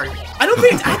 star. I don't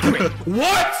think it's accurate.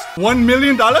 What? $1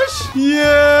 million?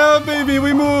 Yeah, baby,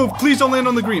 we move. Please don't land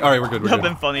on the green. All right, we're good. We're That'd good.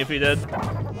 been funny if he did.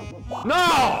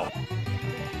 No!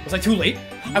 Was I too late?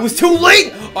 I was too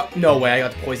late! No way, I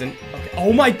got the poison. Okay.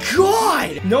 Oh my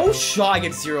god! No shot, I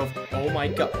get 0. Oh my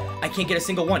god. I can't get a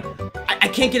single one. I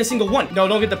can't get a single one. No,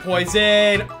 don't get the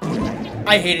poison.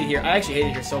 I hate it here. I actually hate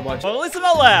it here so much. Well, at least I'm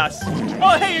not last.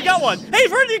 Oh, hey, you got one. Hey,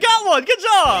 Vern, you got one. Good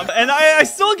job. And I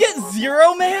still get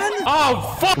 0, man?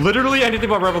 Oh, fuck! Literally anything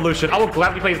but Revolution. I will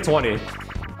gladly play the 20.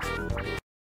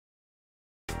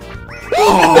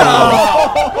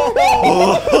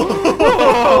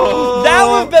 That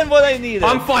would have been what I needed.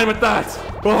 I'm fine with that.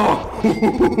 Oh.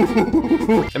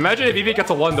 Imagine if Evie gets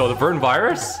a 1 though, the Vern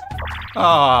virus?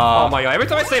 Aw. Oh my god, every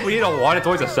time I say we need a 1, it's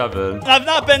always a 7. I've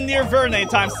not been near Vern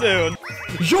anytime soon.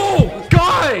 Yo,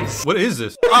 guys! What is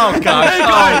this? Oh gosh. Hey, Oh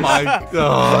guys. my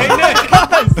god. Hey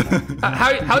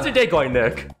Nick! How's your day going,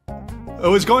 Nick? It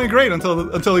was going great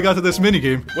until we got to this mini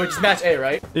game. Which is match A,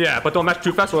 right? Yeah, but don't match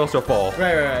too fast or else you'll fall.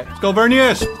 Right. Let's go,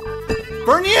 Vernius.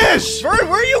 Vernius! Vern,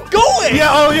 where are you going? Yeah,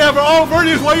 oh yeah, bro. Oh,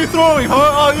 Vernius, why are you throwing? Huh?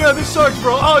 Oh yeah, this sucks,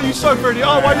 bro. Oh, you suck, Vernius.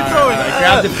 Oh, why are you throwing?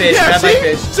 Grab the fish, Yeah, grab my see?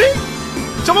 fish. See?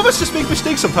 Some of us just make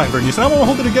mistakes sometimes, Vernius, and I won't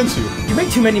hold it against you. You make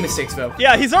too many mistakes, though.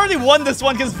 Yeah, he's already won this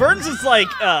one because Vern's just like,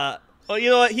 well, you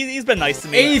know what? He's been nice to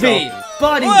me. Avy, so.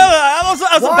 buddy. I was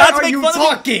about to make fun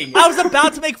talking? of you. I was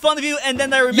about to make fun of you, and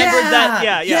then I remembered that.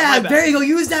 Yeah. There you go.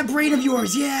 Use that brain of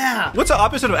yours. Yeah. What's the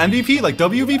opposite of MVP? Like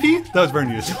WVP? That was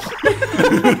Vernius.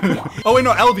 Oh wait,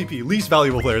 no, LVP, least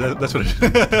valuable player. That's what it is.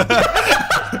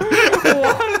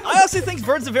 I honestly think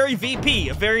Vern's a very VP,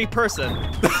 a very person.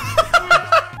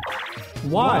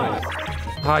 Why?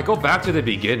 I go back to the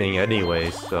beginning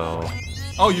anyway, so.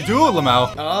 Oh, you do it,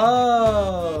 Lamau.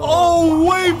 Oh,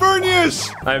 wait, Vernius!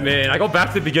 I mean, I go back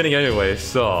to the beginning anyway,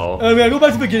 so. I go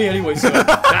back to the beginning anyway, so.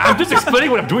 I'm just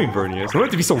explaining what I'm doing, Vernius. I don't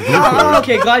have to be so rude.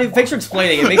 Okay, glad you. Thanks for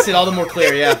explaining. It makes it all the more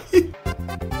clear, yeah.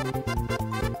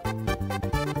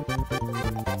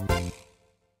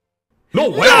 No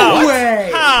way! No what?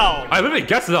 way! How? I literally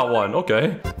guessed that one.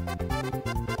 Okay.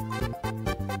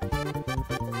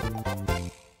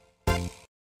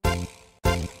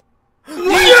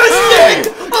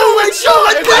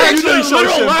 It's actually so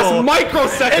Literal last simple.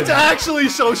 microsecond. It's actually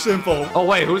so simple. Oh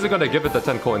wait, who's it gonna give it the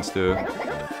 10 coins to?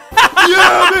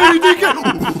 Yeah, baby,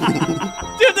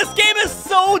 DK. Dude, this game is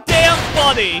so damn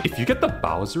funny. If you get the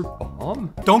Bowser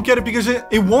bomb, Don't get it because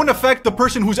it won't affect the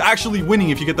person who's actually winning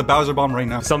if you get the Bowser bomb right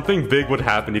now. something big would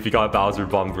happen if you got Bowser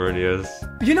bomb, Vernius.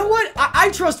 You know what?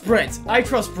 I trust Brent. I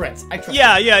trust Brent.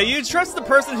 Yeah, you trust the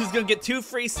person who's gonna get 2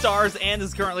 free stars and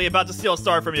is currently about to steal a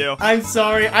star from you. I'm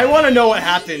sorry. I want to know what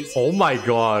happens. Oh my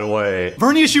god, wait.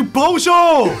 Vernius, you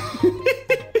bozo!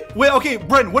 Wait, okay,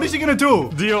 Brent, what is he gonna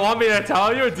do? Do you want me to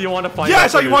tell you or do you want to find out?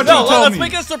 Yes, for I want to yourself? tell Let's me.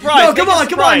 make it a surprise. No,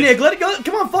 come on, Nick. Let it go.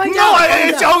 Come on, find No, out.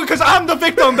 it's because I'm the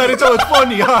victim that it's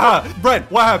funny. Haha. Brent,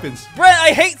 what happens? Brent, I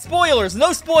hate spoilers.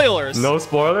 No spoilers. No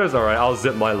spoilers? Alright, I'll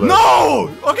zip my list.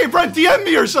 No! Okay, Brent, DM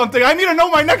me or something. I need to know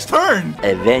my next turn.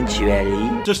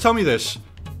 Eventually. Just tell me this.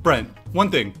 Brent,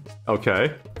 one thing.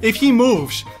 Okay. If he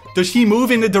moves, does he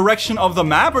move in the direction of the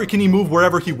map or can he move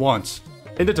wherever he wants?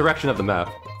 In the direction of the map.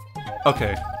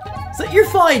 Okay. So you're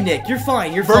fine, Nick. You're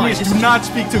fine. You're fine. Vernius, do not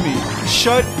speak to me.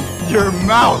 Shut your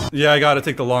mouth. Yeah, I gotta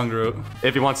take the long route.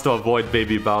 If he wants to avoid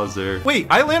Baby Bowser. Wait,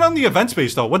 I land on the event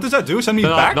space though. What does that do? Send me No,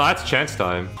 back? no, that's chance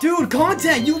time. Dude,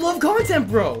 content. You love content,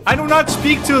 bro. I do not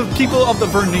speak to people of the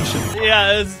Vern Nation.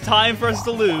 Yeah, it's time for us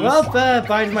to lose. Well,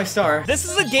 bye to my star. This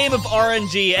is a game of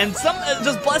RNG, and some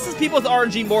just blesses people with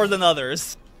RNG more than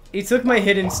others. He took my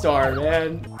hidden star,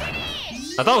 man.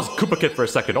 I thought it was Koopa Kid for a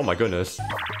second. Oh my goodness.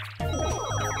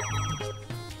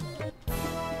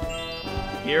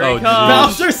 Here Oh, he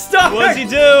comes. Bowser star. What does he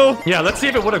do? Yeah, let's see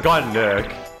if it would have gotten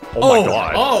Nick. Oh my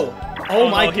god. Oh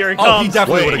my. no, here he Oh, comes. he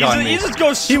definitely would have gotten He me. just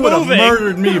goes He would have smoothing.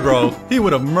 murdered me, bro. He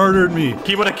would have murdered me.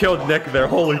 He would have killed Nick there.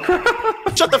 Holy crap.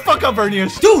 Shut the fuck up,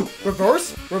 Vernius. Dude,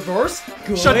 reverse.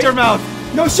 Good. Shut your mouth.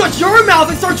 No, shut your mouth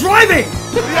and start driving.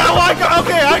 Yeah, well,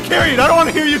 okay, I carried. I don't want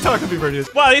to hear you talk to me,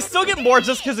 Vernius. Wow, they still get more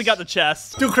just because he got the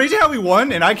chest. Dude, crazy how we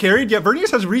won and I carried, yet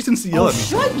Vernius has reasons to yell at me.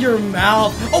 Shut your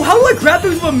mouth. Oh, how do I grab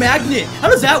things with a magnet? How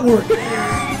does that work?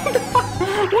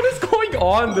 What is going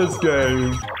on this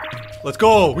game? Let's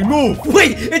go. We move.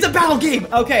 Wait, it's a battle game.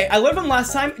 Okay, I learned from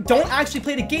last time. Don't actually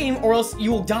play the game or else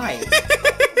you will die.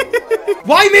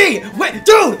 Why me? Wait,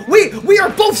 dude, we are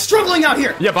both struggling out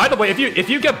here. Yeah, by the way, if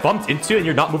you get bumped into it and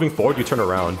you're not moving forward, you turn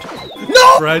around.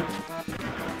 No. Right.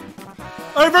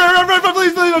 All right,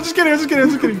 please. I'm just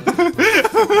kidding.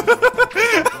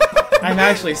 I'm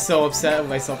actually so upset with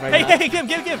myself right now. Hey, give.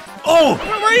 Oh!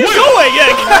 Where are you going?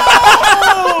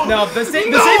 Yeah. No, the same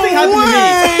thing happened to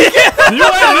me. You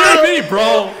went near me,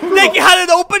 bro. Nick had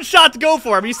an open shot to go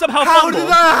for him. You somehow How fumbled. did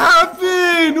that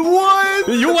happen? What?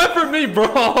 You went for me, bro.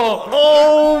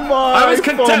 Oh my! I was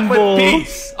content fumble. with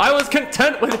peace. I was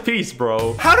content with peace,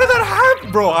 bro. How did that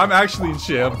happen, bro? I'm actually in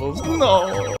shambles.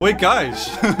 No. Wait, guys.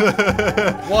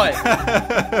 What?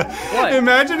 What?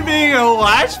 Imagine being in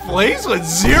last place with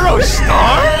 0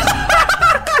 stars.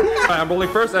 I'm rolling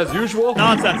first as usual.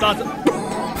 Nonsense.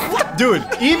 Dude,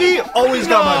 Eevee always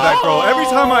got my back, bro. Every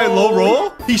time I low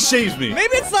roll, he saves me.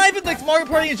 Maybe it's not even like Mario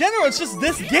Party in general. It's just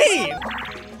this game.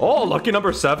 Oh, lucky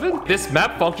number 7. This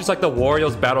map functions like the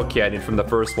Wario's Battle Canyon from the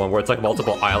first one, where it's like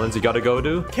multiple islands you gotta go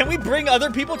to. Can we bring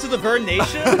other people to the Vern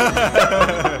Nation?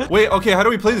 Wait, okay, how do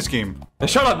we play this game?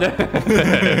 Shut up,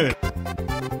 Nick.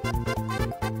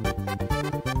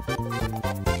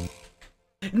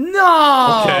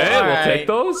 No. Okay, All we'll right. take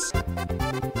those.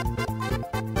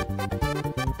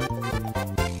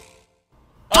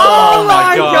 Oh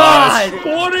my gosh. god.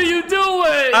 What are you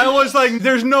doing? I was like,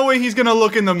 there's no way he's gonna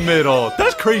look in the middle.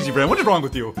 That's crazy, Brent. What is wrong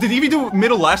with you? Did Eevee do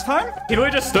middle last time? He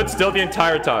really just stood still the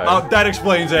entire time. Oh, that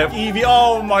explains it. Eevee,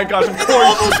 oh my gosh, of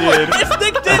course you did. If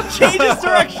Nick did change his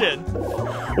direction.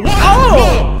 What?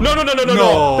 Oh! No.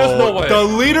 There's no way. The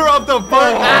leader of the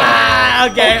Vern.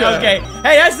 Okay.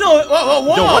 Hey, that's still.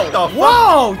 Whoa. Yo, what the fuck?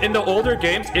 Whoa! In the older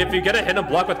games, if you get a hidden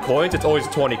block with coins, it's always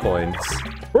 20 coins.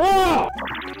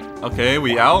 Okay,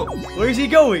 we out. Where's he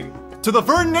going? To the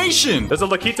Vern Nation. There's a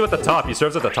Lakitu at the top. He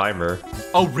serves as a timer.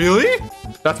 Oh, really?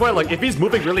 That's why, like, if he's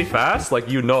moving really fast, like,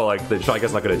 you know, like, the Shy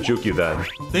Guy's not gonna juke you then.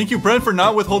 Thank you, Brent, for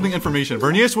not withholding information.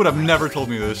 Vernius would have never told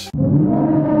me this.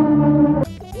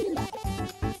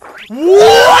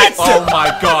 What? Oh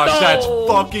my gosh, that's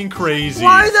fucking crazy.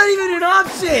 Why is that even an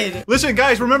option? Listen,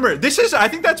 guys, remember, I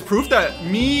think that's proof that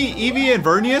me, Evie, and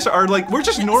Vernius are like, we're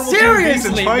just normal human beings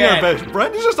and Seriously, trying our man. best.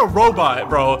 Brent is just a robot,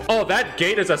 bro. Oh, that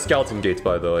gate is a skeleton gate,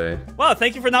 by the way. Wow,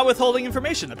 thank you for not withholding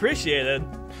information. Appreciated.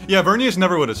 Yeah, Vernius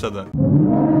never would have said that.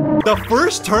 The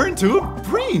first turn, too?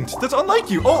 Brent, that's unlike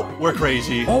you. Oh, we're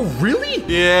crazy. Oh, really?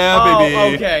 Yeah, Oh,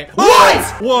 baby. okay.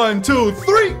 What? 1, 2,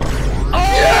 3.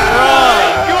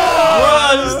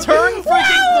 Bro, turn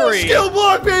freaking 3. Skill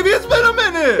block, baby. It's been a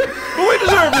minute. But we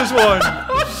deserve this one.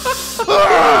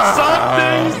 Some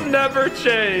things never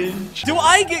change. Do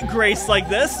I get grace like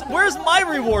this? Where's my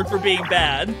reward for being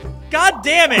bad? God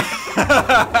damn it.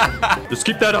 Just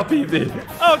keep that up, Evie.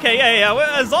 Okay, yeah. Well,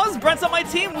 as long as Brent's on my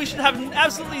team, we should have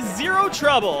absolutely zero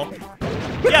trouble.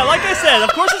 Yeah, like I said,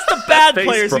 of course it's the bad face,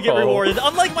 players who get bro. rewarded,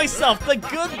 unlike myself, the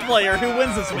good player who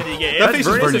wins this minigame. That face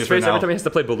is Vernius' Vernius face right now. every time he has to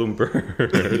play Balloon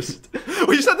Burst.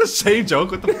 We just had the same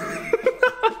joke with the...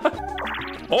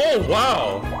 Oh,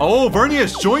 wow. Oh,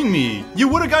 Vernius, join me. You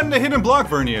would have gotten a hidden block,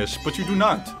 Vernius, but you do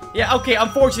not. Yeah, okay,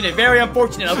 unfortunate, very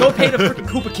unfortunate. I'll go pay the freaking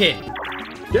Koopa Kid.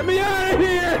 Get me out of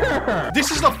here! This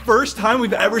is the first time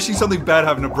we've ever seen something bad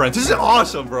happen to Brent. This is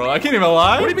awesome, bro. I can't even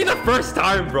lie. What do you mean the first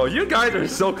time, bro? You guys are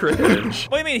so cringe.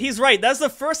 What do you mean? He's right. That's the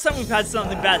first time we've had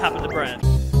something bad happen to Brent.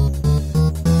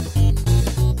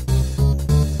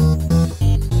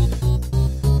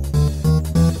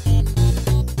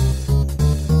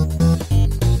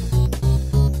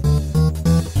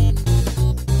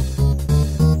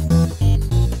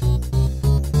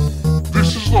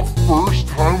 This is the first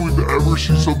time we've ever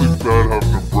seen something bad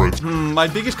happen to Brent. My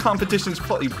biggest competition is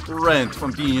probably Brent, if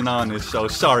I'm being honest. So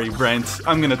sorry, Brent.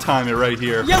 I'm gonna time it right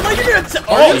here. Yeah, like you're gonna.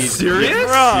 Are you serious?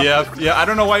 Yeah. I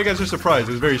don't know why you guys are surprised.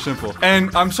 It was very simple.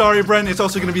 And I'm sorry, Brent. It's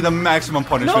also gonna be the maximum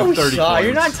punishment No, of 30 Shaw, points.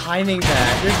 you're not timing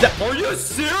that. Are you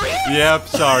serious? Yep.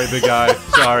 Sorry, big guy.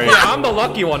 Sorry. Yeah, I'm the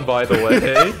lucky one, by the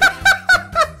way.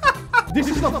 This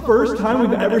is the first time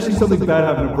we've ever seen something bad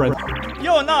happen to Brent.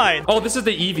 Yo, 9. Oh, this is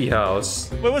the Evie house.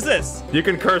 What was this? You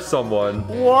can curse someone.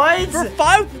 What? For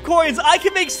 5 coins, I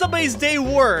can make somebody's day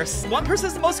worse. One person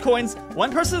has the most coins,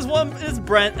 one person is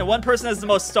Brent, and one person has the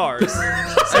most stars. So,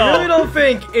 I really don't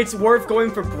think it's worth going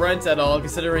for Brent at all,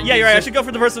 considering. yeah, he's you're right. I just- should go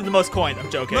for the person with the most coins.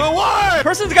 I'm joking. No, what?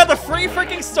 Person's got the free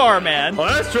freaking star, man. Oh,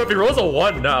 that's true. If he rolls a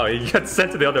 1 now, he gets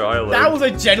sent to the other island. That was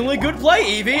a genuinely good play,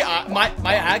 Evie. My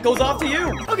hat goes off to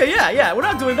you. Okay, yeah, we're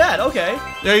not doing that. Okay.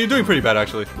 Yeah, you're doing pretty bad,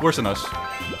 actually. Worse than us.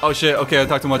 Oh, shit. Okay, I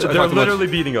talked too much. I They're talked too much. literally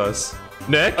beating us.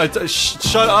 Nick?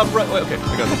 Shut up, Brent. Wait, okay,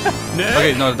 I got this. Nick?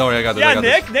 Okay, no, don't worry. I got this. I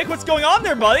Yeah, got Nick, what's going on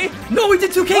there, buddy? No, we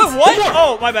did 2 cakes. What?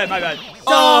 Oh, my bad. Yes!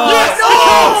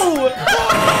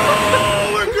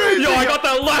 Yo, I got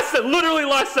that literally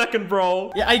last second,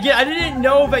 bro. Yeah, I didn't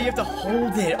know that you have to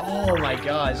hold it. Oh my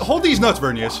gosh. this. Hold these nuts,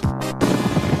 Vernius.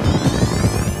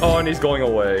 Oh, and he's going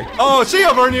away. Oh, see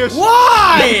ya, Vernius.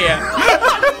 Why?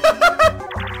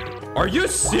 Are you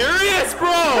serious,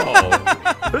 bro?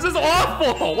 This is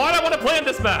awful. Why do I want to play on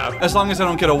this map? As long as I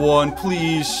don't get a 1,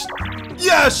 please.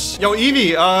 Yes! Yo,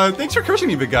 Evie, thanks for cursing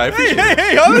me, big guy. I appreciate it.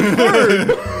 Hey, I'm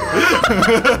third.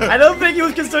 I don't think he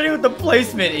was concerned with the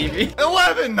placement, Evie.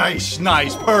 11! Nice,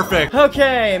 perfect.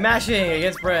 Okay, mashing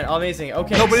against Brent. Amazing.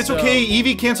 Okay. No, but it's so- okay.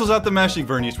 Evie cancels out the mashing,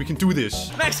 Vernius. We can do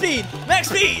this. Max speed.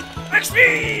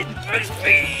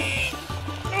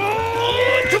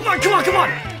 Come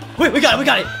on. Wait, we got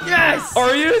it. Yes.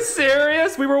 Are you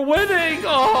serious? We were winning.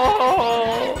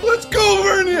 Oh. Let's go,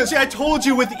 Vernius! See, I told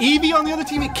you, with Evie on the other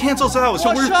team, it cancels out, so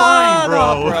Oh, we're shut fine,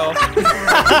 bro.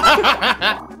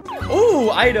 up, Ooh,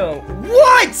 item.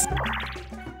 What?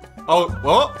 Oh,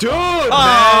 well, Dude, man, this is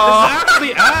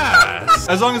actually ass.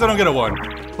 as long as I don't get a 1.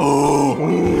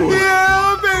 Oh,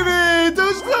 yeah, baby!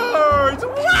 2 stars!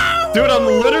 Wow! Dude, I'm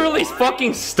literally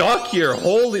fucking stuck here.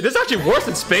 Holy, this is actually worse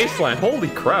than Spaceland. Holy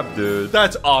crap, dude.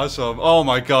 That's awesome. Oh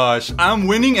my gosh. I'm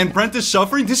winning and Brent is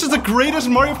suffering? This is the greatest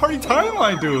Mario Party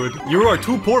timeline, dude. You are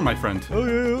too poor, my friend.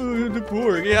 Too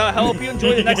poor. Yeah, I hope you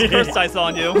enjoy the next curse dice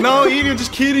on you. No, Evie, I'm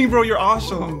just kidding, bro. You're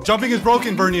awesome. Jumping is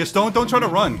broken, Vernius. Don't try to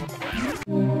run.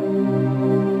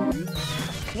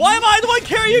 Why am I the one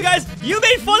carrying you guys? You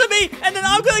made fun of me, and then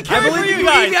I'm gonna carry for you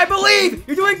guys. Evie, I believe.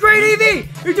 You're doing great, Evie.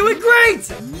 You're doing great.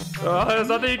 There's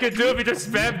nothing you can do if you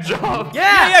just spam jump.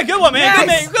 Yeah, good one, man.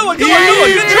 Yes. Good one. Good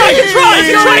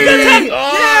try, good attempt.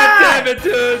 Oh, damn it,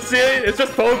 dude. See, it's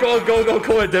just Pogo,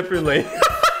 go it differently.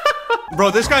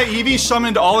 Bro, this guy Eevee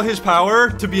summoned all his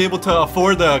power to be able to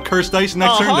afford the curse dice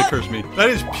next turn to curse me. That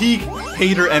is peak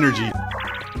hater energy.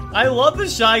 I love the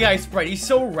Shy Guy sprite. He's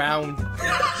so round.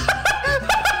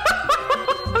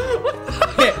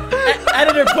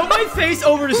 Editor, put my face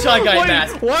over the Shy Guy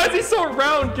mask. Why is he so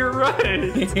round? You're right.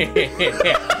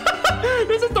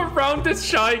 This is the roundest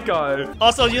Shy Guy.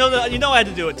 Also, you know I had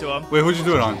to do it to him. Wait, who'd you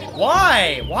do it on?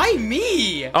 Why? Why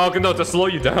me? Oh, no, to slow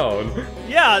you down.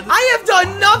 Yeah. I have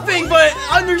done nothing but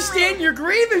understand your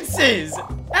grievances.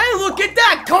 And look at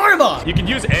that, karma. You can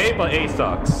use A, but A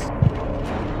sucks.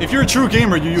 If you're a true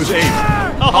gamer, you use A.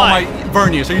 Oh, my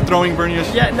Vernius. Are you throwing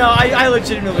Vernius? Yeah, no, I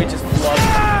legitimately just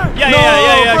flubbed. Yeah.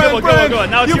 Good one.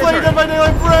 Now it's your turn. You played Dead by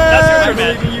Daylight, Brent. That's your turn, man.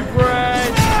 I believe in you,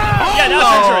 Brent. Yeah, now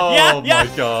it's your turn. Yeah. Oh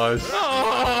my gosh.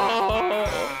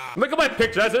 Oh. Look at my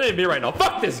picture. That's me right now.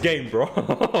 Fuck this game, bro.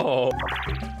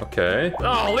 Okay.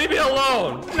 Oh, leave me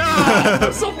alone. No,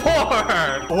 I'm so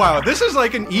poor. Wow, this is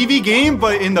like an Eevee game,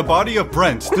 but in the body of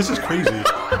Brent. This is crazy.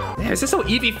 Man, is this how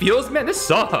Eevee feels? Man, this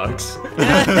sucks.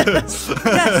 Yes.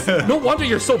 No wonder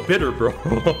you're so bitter, bro.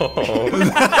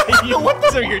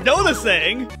 So you're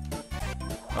noticing.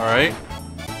 All right.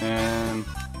 And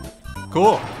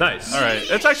cool. Nice. All right.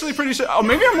 That's actually pretty. Oh,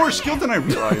 maybe I'm more skilled than I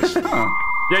realized. Huh.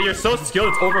 Yeah, you're so skilled,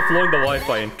 it's overflowing the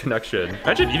Wi-Fi and connection.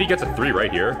 Imagine Eevee gets a 3 right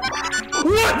here.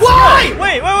 What? Why?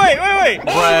 Wait. Brent,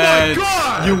 Oh my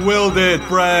God! you willed it,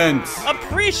 Brent.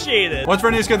 Appreciate it. Watch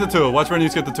Vernius get the 2. Watch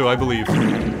Vernius get the 2, I believe.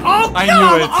 Oh, I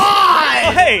knew it.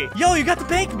 Oh, hey, yo, you got the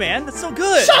bank, man. That's so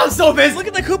good. Shut up, so busy. Look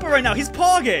at the Koopa right now. He's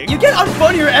pogging. You get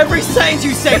unfunnier every sentence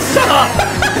you say. Shut up.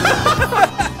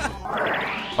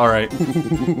 All right.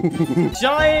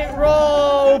 Giant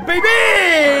roll,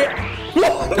 baby.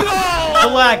 No! The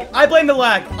lag. I blame the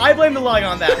lag. I blame the lag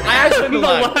on that. I actually blame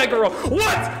the lag. roll.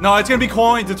 What? No, it's gonna be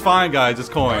coins. It's fine, guys. It's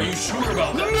coins. Are you sure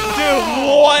about that? Dude,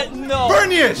 what? No.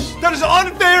 Vernius, that is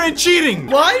unfair and cheating.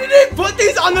 Why did they put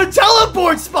these on the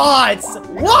teleport spots?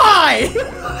 Why?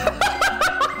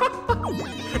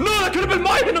 No, that could have been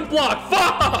my hidden block.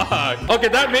 Fuck. Okay,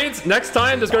 that means next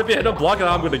time there's gonna be a hidden block and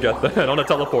I'm gonna get that on a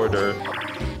teleporter.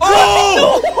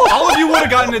 Oh! All of you would have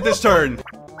gotten it this turn.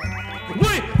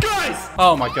 Wait, guys!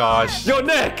 Oh my gosh. Yo,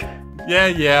 Nick!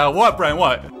 Yeah. What, Brian?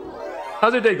 What?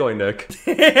 How's your day going, Nick?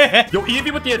 Yo,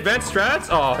 Eevee with the advanced strats?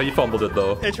 Oh, he fumbled it,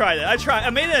 though. I tried it. I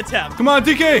made an attempt. Come on,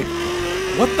 DK.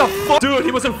 What the fuck? Dude,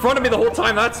 he was in front of me the whole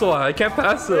time, that's why. I can't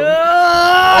pass him.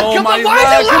 Oh come my on, why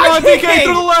lag. is it Come on, lagging? DK,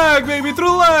 through the lag, baby. Through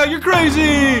the lag. You're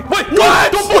crazy. Wait,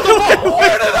 what? Don't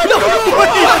Where did that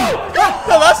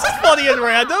No, that's just funny and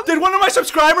random. Did one of my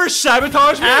subscribers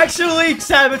sabotage me? Actually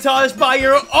sabotaged by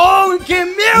your own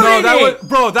community. No, that was,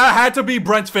 bro, that had to be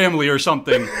Brent's family or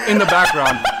something in the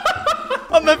background.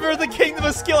 A member of the Kingdom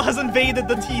of Skill has invaded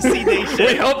the TC Nation.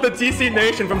 We helped the TC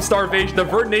Nation from starvation, the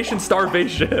Vert Nation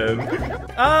starvation.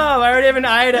 Oh, I already have an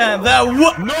item. That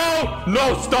what?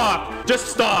 No, stop. Just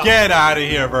stop. Get out of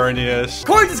here, Vernius.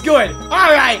 Coins is good. All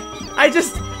right. I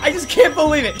just can't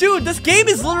believe it. Dude, this game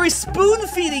is literally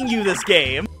spoon-feeding you this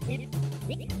game.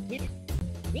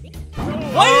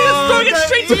 Why are you just throwing it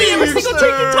straight to me every single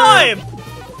freaking time?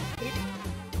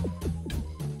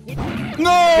 No!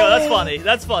 Yo, that's funny.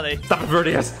 That's funny. Stop it,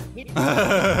 Vernius.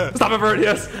 Stop it,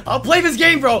 Vernius. I'll play this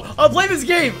game, bro. I'll play this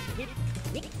game.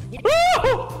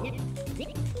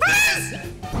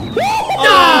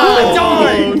 Oh,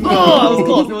 darn. Oh, it was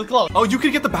close. It was close. Oh, you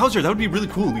could get the Bowser. That would be really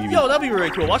cool, Eevee. Yo, that'd be really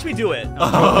cool. Watch me do it.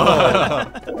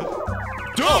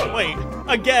 Oh, wait.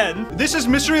 Again. This is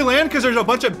Mystery Land because there's a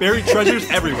bunch of buried treasures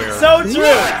everywhere. So true.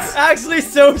 Actually,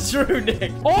 so true,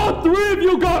 Nick. All 3 of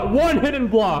you got 1 hidden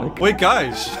block. Wait,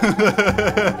 guys.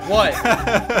 What?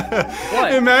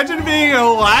 What? Imagine being in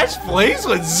last place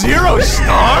with 0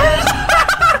 stars?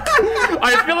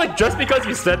 I feel like just because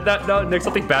you said that now, Nick,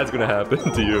 something bad's gonna happen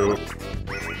to you.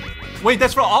 Wait,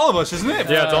 that's for all of us, isn't it?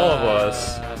 Yeah, it's all of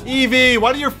us. Eevee,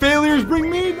 why do your failures bring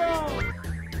me down?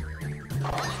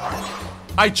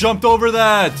 I jumped over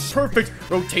that. Perfect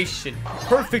rotation.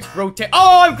 Perfect rotation.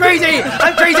 Oh, I'm crazy.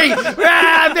 I'm crazy.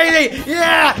 Ah, baby.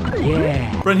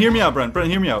 Yeah. Brent, hear me out, Brent. Brent,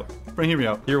 hear me out. Brent, hear me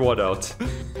out. You're what out?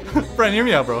 Brent, hear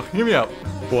me out, bro. Hear me out.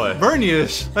 What?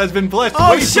 Vernius has been blessed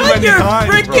Oh, way too shut many your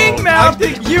times, freaking bro. mouth, I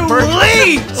think you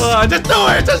leech! Just do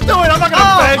it! Just do it! I'm not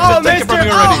gonna beg to take it from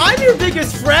you already. I'm your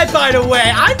biggest friend, by the way.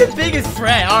 I'm the biggest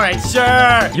friend. All right,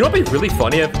 sure. You know what'd be really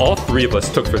funny if all three of us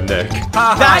took for Nick?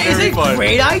 That is a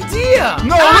great idea.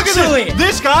 No, actually. look at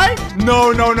this guy.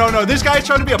 No. This guy's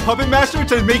trying to be a puppet master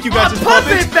to make you guys his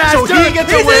puppets. master? So he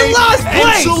gets He's away in last and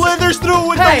place. slithers through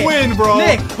with the win, bro.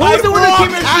 Nick, who's the one that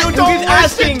came in who's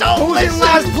asking who's in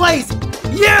last place?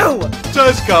 You!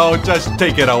 Just go. Just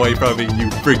take it away from me, you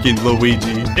freaking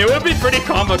Luigi. It would be pretty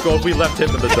comical if we left him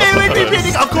in the dust. It would be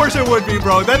pretty. Of course it would be,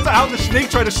 bro. That's how the snake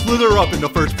tried to slither up in the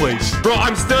first place. Bro,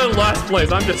 I'm still in last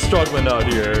place. I'm just struggling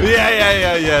out here.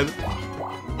 Yeah.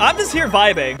 I'm just here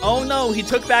vibing. Oh no, he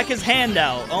took back his hand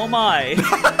out. Oh my.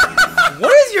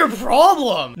 What is your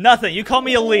problem? Nothing. You call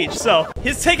me a leech, so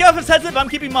he's taking off his headset, but I'm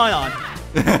keeping mine on.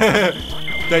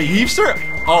 The Evester?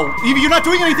 Oh, Evie, you're not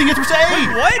doing anything. You're supposed to say.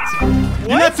 What?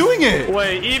 You're not doing it.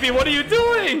 Wait, Evie, what are you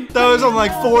doing? That was on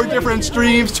like 4 different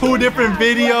streams, 2 different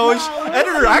videos.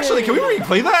 Editor, actually, can we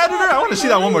replay that, editor? I want to see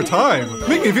that one more time.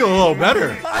 Make me feel a little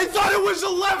better. I thought it was the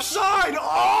left side.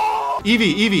 Oh!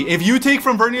 Evie, if you take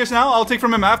from Vernius now, I'll take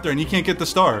from him after, and he can't get the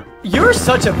star. You're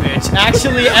such a bitch.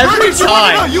 Actually, every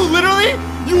time. You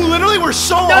literally were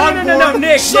so on board. No,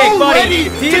 Nick, buddy.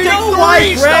 Do you know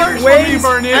why Greg wins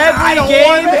every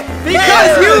game?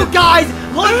 Because you guys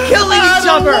love killing each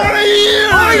other.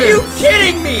 Are you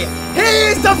kidding me? He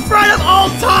is the friend of all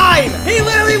time. He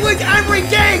literally wins every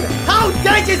game. How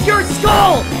dense is your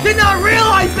skull? Did not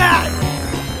realize that.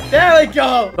 There we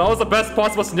go. That was the best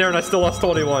possible scenario and I still lost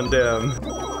 21, damn.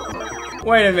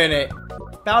 Wait a minute.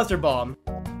 Bowser Bomb.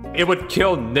 It would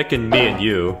kill Nick and me and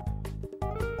you.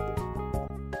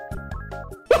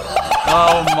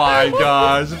 Oh my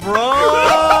gosh, bro!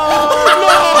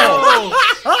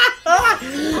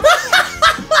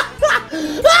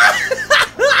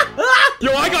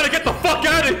 Yo, I gotta get the fuck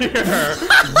out of here!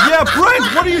 Yeah,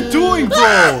 Brent, what are you doing,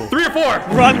 bro? 3 or 4!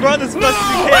 Run as fast as you can!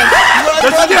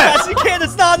 Run as fast as you can!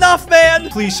 It's not enough, man!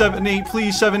 Please, 7-8,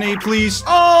 please, 7-8, please.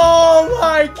 Oh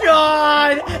my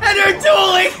god! And they're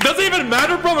dueling! Doesn't even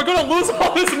matter, bro, we're gonna lose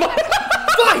all this money!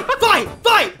 Fight!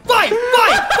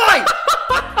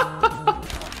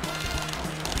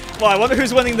 Well, I wonder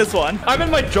who's winning this one. I'm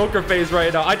in my Joker phase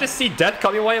right now. I just see death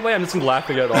coming my way. I'm just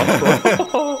laughing it off,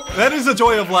 bro. That is the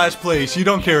joy of last place. You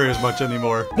don't care as much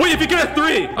anymore. Wait, if you get a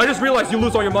 3, I just realized you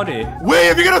lose all your money. Wait,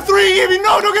 if you get a 3, Evie,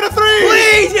 no, don't get a 3!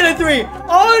 Please get a 3!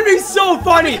 Oh, it'd be so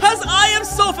funny! Because I am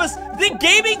Sophus, the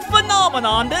gaming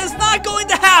phenomenon, that is not going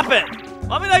to happen!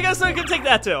 I mean, I guess I can take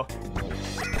that too.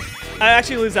 I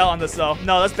actually lose out on this though.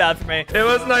 No, that's bad for me. It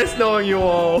was nice knowing you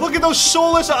all. Look at those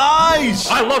soulless eyes!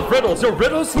 I love riddles. You're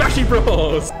riddles, Smashy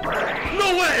Bros.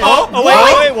 No way! Oh,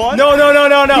 wait, what? No! No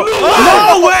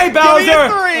way, Bowser! Give me a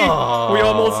 3! We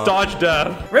almost dodged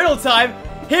death. Riddle time.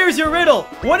 Here's your riddle.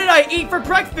 What did I eat for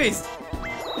breakfast?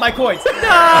 My coins.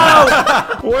 No!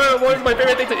 Where's my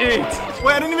favorite thing to eat?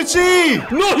 Wait, I didn't even see!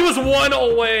 No, he was 1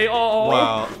 away. Oh.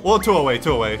 Wow. Well, 2 away.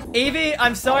 Evie,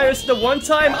 I'm sorry, it's the one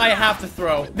time I have to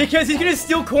throw. Because he's gonna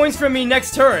steal coins from me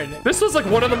next turn. This was like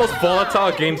one of the most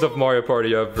volatile games of Mario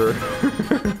Party ever.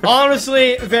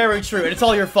 Honestly, very true. And it's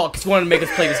all your fault because you wanted to make us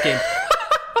play this game.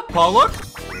 Paul, look.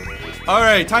 All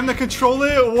right, time to control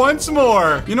it once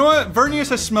more. You know what? Vernius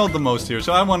has smelled the most here,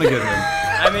 so I want to get him.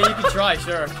 I mean, you can try,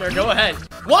 sure, go ahead.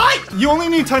 What? You only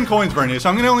need 10 coins, Vernius, so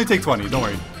I'm going to only take 20. Don't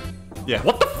worry. Yeah.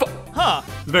 What the fuck? Huh.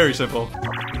 It's very simple.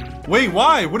 Wait,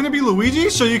 why? Wouldn't it be Luigi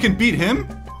so you can beat him?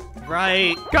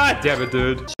 Right. God damn it,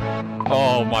 dude.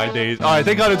 Oh, my days. All right,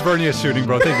 thank God it's Vernius shooting,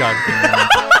 bro. Thank God.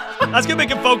 That's gonna make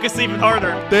him focus even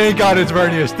harder. Thank God it's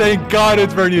Vernius. Thank God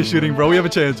it's Vernius shooting, bro. We have a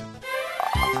chance.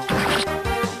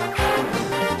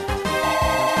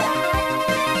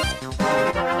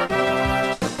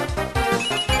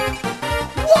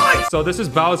 So this is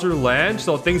Bowser Land,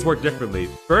 so things work differently.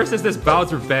 First is this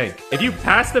Bowser Bank. If you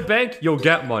pass the bank, you'll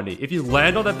get money. If you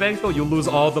land on the bank, though, you'll lose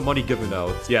all the money given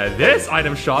out. Yeah, this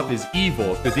item shop is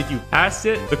evil, because if you pass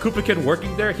it, the Koopa Kid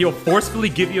working there, he'll forcefully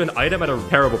give you an item at a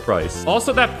terrible price.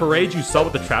 Also, that parade you saw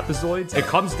with the trapezoids, it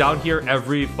comes down here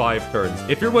every 5 turns.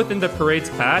 If you're within the parade's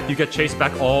path, you get chased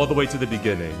back all the way to the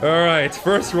beginning. All right,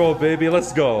 first roll, baby,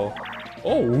 let's go.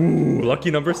 Oh, ooh,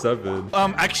 lucky number 7.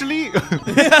 Actually,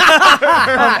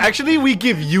 we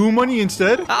give you money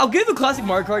instead. I'll give the classic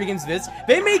Mario Kart against this.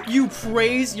 They make you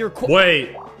praise your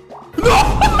Wait.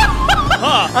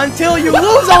 until you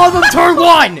lose all of them turn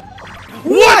 1.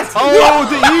 What? Oh,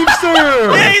 the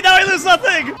Evester! Hey, now I lose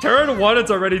nothing! Turn 1,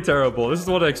 it's already terrible. This is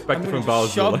what I expected from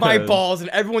Bowser. Shove my balls in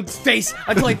everyone's face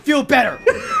until I feel better.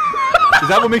 Is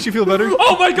that what makes you feel better?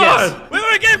 Oh my god! Wait,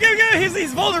 Get him.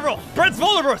 He's vulnerable. Brett's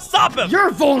vulnerable. Stop him.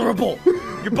 You're vulnerable.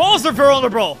 Your balls are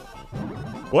vulnerable.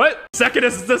 What? Second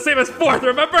is the same as fourth,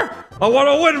 remember? I want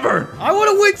to win, Vern. I want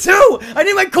to win too. I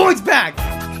need my coins back.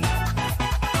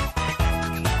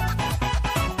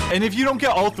 And if you don't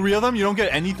get all 3 of them, you don't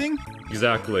get anything?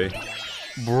 Exactly.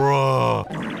 Bruh.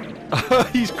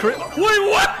 He's Wait,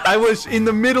 what? I was in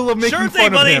the middle of making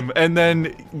fun of him, and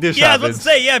then this Yeah, I happens. was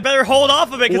about to say, yeah, I better hold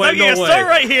off of it, because I'm Wait, gonna no start way.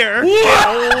 right here.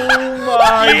 Oh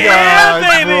my Yeah,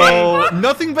 god, baby. bro.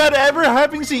 Nothing bad ever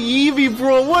happens to Eevee,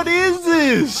 bro. What is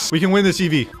this? We can win this,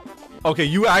 Eevee. Okay,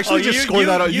 you actually just scored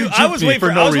that out. You I juked was me waiting for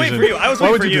for- no I was reason. waiting for you. I was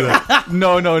Why waiting would for you do you. that?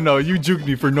 No. You juked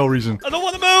me for no reason. I don't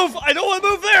want to move. I don't want to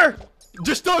move there.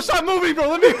 Just don't stop moving, bro.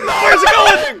 Let me. No, Where's it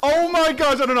going? Oh my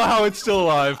gosh, I don't know how it's still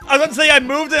alive. I was about to say I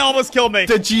moved and it almost killed me.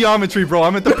 The geometry, bro.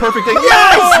 I'm at the perfect thing.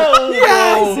 Yes!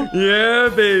 Yes. Yeah,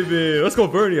 baby. Let's go,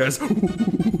 Vernias.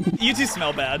 You two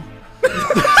smell bad. What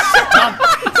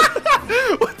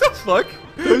the fuck?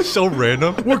 That was so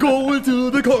random. We're going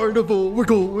to the carnival. We're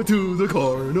going to the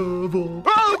carnival.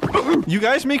 You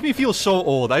guys make me feel so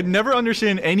old. I never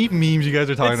understand any memes you guys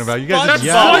are talking It's about. You guys SpongeBob. just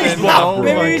yell and oh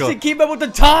Maybe my you god. should keep up with the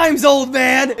times, old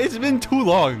man. It's been too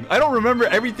long. I don't remember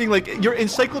everything. Like your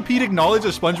encyclopedic knowledge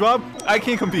of SpongeBob, I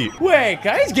can't compete. Wait,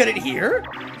 can I just get it here?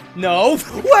 No.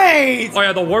 Wait. Oh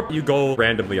yeah, the warp, you go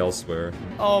randomly elsewhere.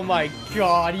 Oh my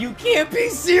god, you can't be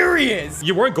serious.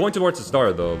 You weren't going towards the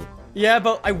star, though. Yeah,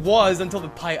 but I was until the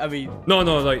pipe. I mean, No,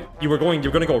 like, you're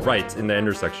gonna go right in the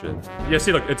intersection. Yeah,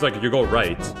 see, look, it's like you go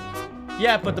right.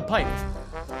 yeah, but the pipe.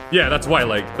 Yeah, that's why,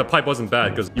 like, the pipe wasn't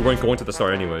bad, because you weren't going to the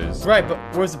star anyways. Right, but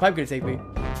where's the pipe gonna take me?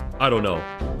 I don't know.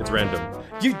 It's random.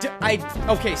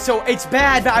 Okay, so it's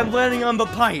bad that I'm landing on the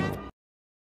pipe.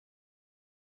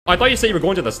 I thought you said you were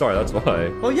going to the star, that's why.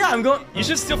 Well, yeah, I'm going. You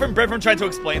should steal from Brett from trying to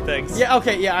explain things. Yeah,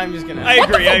 okay, yeah, I'm just gonna. I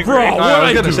agree. Bro, what I was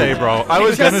I gonna do? say, bro. I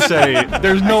was gonna say,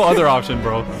 there's no other option,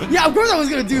 bro. Yeah, of course I was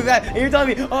gonna do that. And you're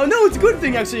telling me, oh no, it's a good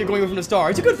thing actually you're going away from the star.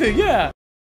 It's a good thing, yeah.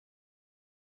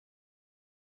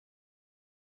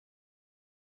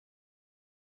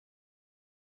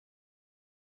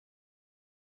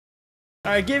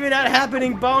 Alright, give me that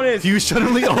happening bonus. You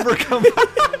suddenly overcome.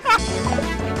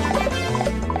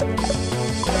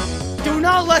 Do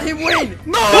not let him win.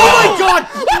 No! Oh my god,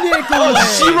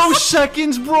 Nicholas. 0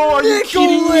 seconds, bro. Are you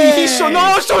kidding me? Nicholas! He's so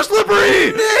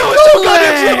slippery. No, it's so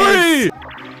goddamn slippery.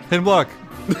 Hit block.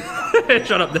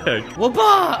 Shut up, Nick.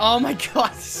 Wabba! Oh my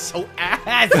god, this is so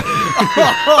ass.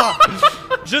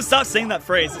 Just stop saying that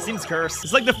phrase. It seems cursed.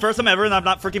 It's like the first time ever and I'm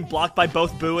not freaking blocked by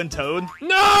both Boo and Toad.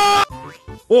 No!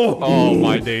 Oh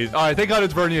my days. All right, thank God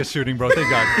it's Vernias shooting, bro. Thank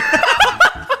God.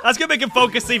 That's gonna make him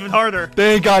focus even harder.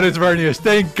 Thank God it's Vernias.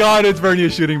 Thank God it's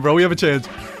Vernias shooting, bro. We have a chance.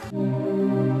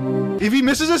 If he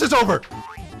misses this, it's over.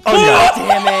 Oh yeah.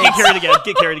 Damn it. Get carried again.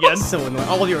 Get carried again. So annoying.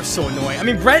 All of you are so annoying. I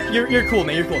mean, Brett, you're cool,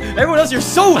 man. You're cool. Everyone else, you're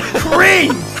so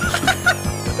cringe.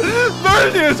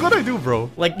 Vernias, what'd I do, bro?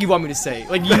 Like you want me to say.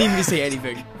 Like you need me to say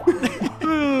anything.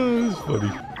 It's funny.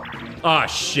 Ah,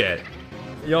 shit.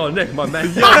 Yo, Nick, my man.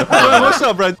 What's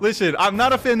up, Brett? Listen, I'm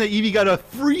not a fan that Eevee got a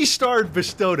 3-star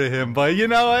bestow to him, but you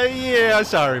know, yeah,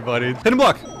 sorry, buddy. Hit him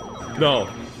block. No.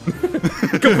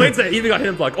 Complaints that even got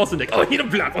hit block. Also, Nick. Oh, hit him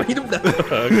block. Oh, hit him block.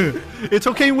 It's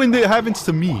okay when it happens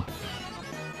to me.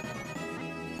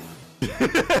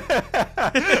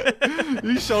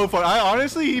 He's so fun.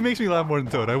 Honestly, he makes me laugh more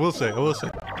than Toad. I will say.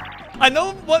 I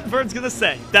know what Vern's gonna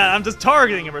say. That I'm just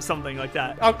targeting him or something like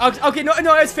that. Okay, no,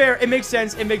 it's fair. It makes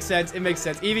sense.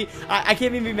 Evie, I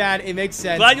can't even be mad. It makes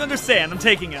sense. Glad you understand. I'm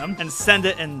taking him and send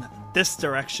it in this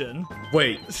direction.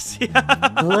 Wait. Yeah.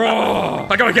 Bro.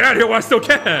 I gotta get out of here while I still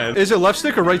can. Is it left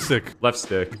stick or right stick? Left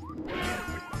stick.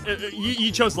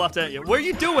 You chose left, didn't you? What are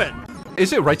you doing?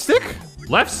 Is it right stick?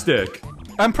 Left stick.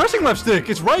 I'm pressing left stick.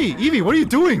 It's right. Eevee, what are you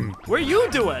doing? What are you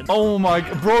doing? Oh my,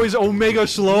 bro, is Omega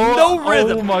slow? No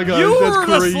rhythm. Oh my god, You that's were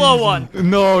the crazy. slow one.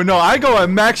 No, I go at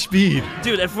max speed.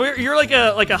 Dude, if you're like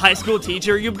a high school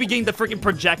teacher, you'd be getting the freaking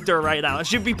projector right now. It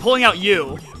should be pulling out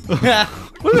you. What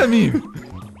does that mean?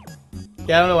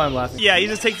 Yeah, I don't know why I'm laughing. Yeah, he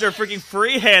just takes their freaking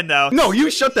free handout. No,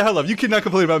 you shut the hell up. You cannot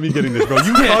complain about me getting this, bro.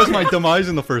 You caused my demise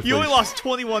in the first You place. only lost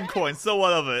 21 coins, so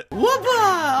what of it?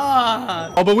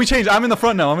 Whoopah! Oh, but we changed. I'm in the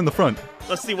front now. I'm in the front.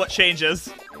 Let's see what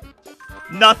changes.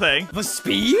 Nothing. The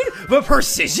speed? The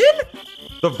precision?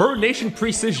 The Bird Nation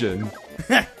precision.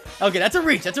 Okay, that's a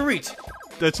reach.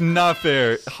 That's not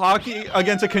fair. Hockey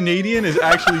against a Canadian is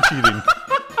actually cheating.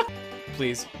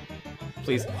 Please.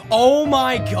 Please. Oh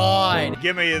my god.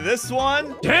 Give me this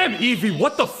one. Damn, Evie,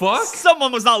 what the fuck?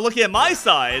 Someone was not looking at my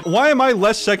side. Why am I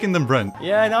less second than Brent?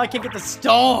 Yeah, now I can't get the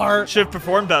star. Should have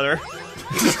performed better.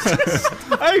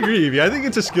 I agree, Evie. I think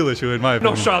it's a skill issue in my No,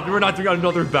 opinion. shut up. We're not doing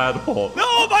another battle.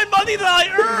 No, my money that I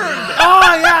earned.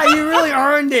 Oh yeah, you really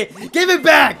earned it. Give it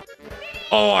back.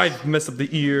 Oh, I messed up the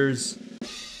ears.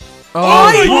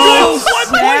 Oh,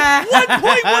 One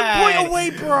point away,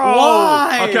 bro.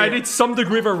 Why? Okay, I need some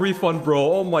degree of a refund,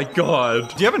 bro. Oh my god.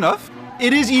 Do you have enough?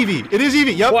 It is Evie. It is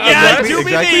Evie. Yep. Well, Yeah, exactly, do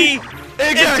exactly. me.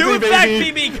 Exactly, Do in fact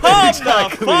baby. be me. Come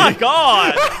Exactly. the fuck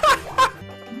on.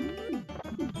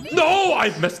 No,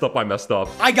 I messed up. I messed up.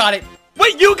 I got it.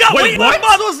 Wait, you got. Wait, Wait, my what?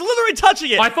 model was literally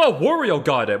touching it. I thought Wario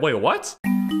got it. Wait, what?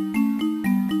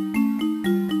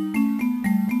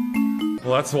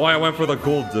 Well, that's why I went for the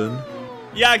golden.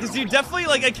 Yeah, because you definitely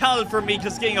like accounted for me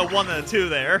just getting a 1 and a 2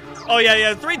 there. Oh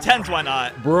yeah, 3 10s. Why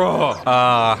not? Bruh.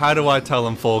 How do I tell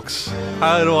him, folks?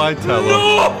 How do I tell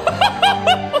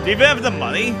him? Do you even have the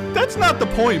money? That's not the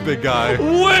point, big guy.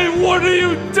 Wait, what are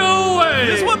you doing?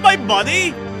 You just want my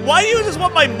money? Why do you just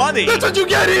want my money? That's what you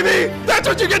get, Evie! That's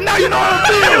what you get! Now you know how it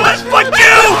feels! Fuck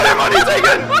you! All that money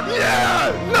taken!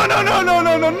 Yeah! No!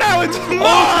 Now it's Oh,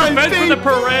 mine! prevent from the baby!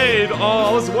 parade. Oh,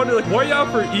 I was wondering, like, why are you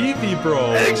out for Evie,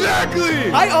 bro? Exactly!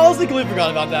 I honestly completely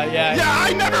forgot about that. Yeah. Yeah,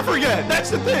 I never forget!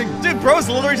 That's the thing! Dude, bro's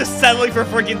literally just settling for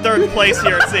freaking 3rd place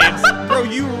here, it seems. Bro,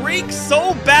 you reek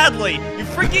so badly. You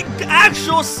freaking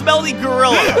actual smelly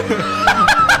gorilla.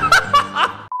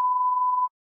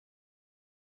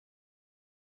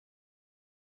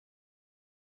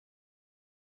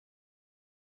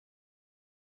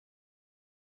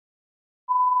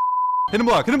 Hit him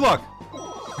block, hit him block!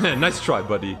 Nice try,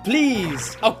 buddy.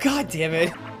 Please. Oh god damn it.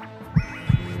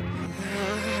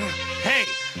 Hey,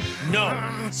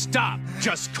 no, stop.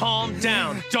 Just calm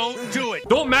down. Don't do it.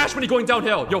 Don't mash when you're going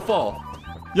downhill. You'll fall.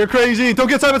 You're crazy! Don't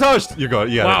get sabotaged! You got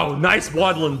it, yeah. Wow, nice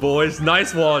waddling, boys.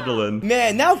 Nice waddling.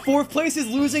 Man, now 4th place is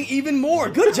losing even more.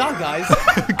 Good job, guys.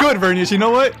 Good, Vernius, you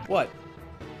know what? What?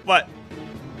 What?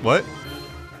 What?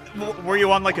 Were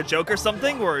you on like a joke or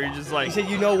something? Or were you just He like, said,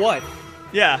 you know what?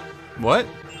 yeah. What?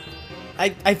 I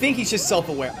think he's just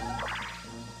self-aware.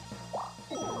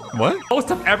 What? Most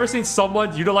I've ever seen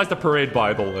someone utilize the parade,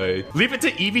 by the way. Leave it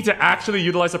to Evie to actually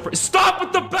utilize the parade. Stop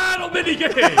with the battle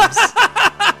minigames!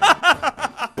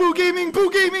 Boo gaming,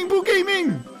 boo gaming, boo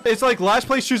gaming! It's like last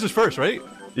place chooses first, right?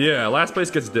 Yeah, last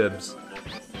place gets dibs.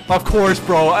 Of course,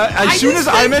 bro. As soon as just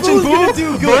I said mentioned Boo's gonna boo,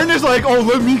 do good. Vern is like, oh,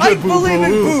 let me I get boo, believe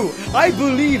in bro. Boo. I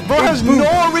believe Bro in has Boo.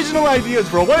 no original ideas,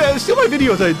 bro. Why? Steal my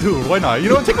videos, I do. Why not? You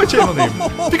know what? Take my channel name.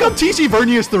 Become TC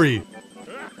Vernius 3.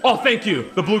 Oh, thank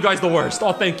you. The blue guy's the worst.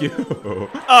 Oh, thank you.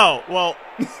 Oh, well.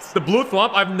 The blue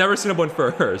thwomp, I've never seen him win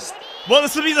first. Well,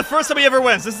 this will be the first time he ever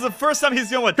wins. This is the first time he's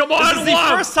gonna win. Come on, this is the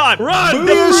Womp. first time. Run!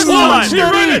 The first time. He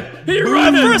ran it! He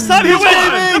ran it! First time he He's wins.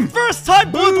 gaming. The first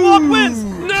time Blue Dwarf wins.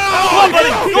 No! Come on, buddy.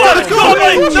 Come on, Let's go, come on,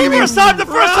 buddy. baby. The first time. The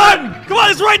first time. Come on,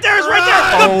 it's right there. It's right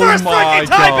there. The Oh first my freaking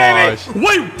time, baby. gosh.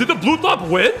 Wait, did the blue thwomp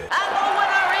win?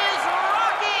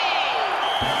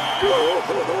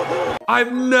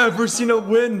 I've never seen a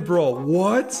win, bro.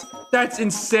 What? That's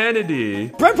insanity.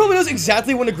 Brent probably knows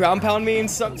exactly when to ground pound me and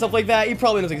stuff like that. He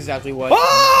probably knows exactly what.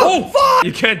 Oh, fuck!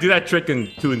 You can't do that trick in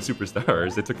 2 in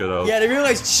Superstars. They took it out. Yeah, they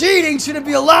realized cheating shouldn't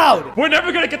be allowed. We're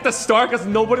never gonna get the star because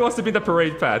nobody wants to be in the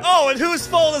parade path. Oh, and whose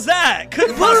fault is that?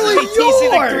 Couldn't Literally possibly be TC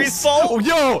yours. Victory's fault. Oh,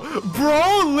 yo,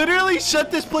 bro literally set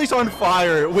this place on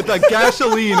fire with like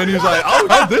gasoline, and he was like, "Oh,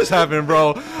 how'd this happen,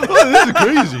 bro? Oh, this is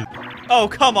crazy." Oh,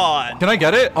 come on. Can I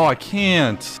get it? Oh, I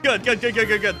can't. Good.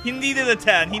 He needed a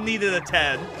 10. He needed a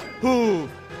 10. Ooh.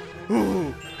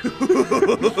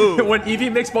 When Evie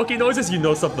makes monkey noises, you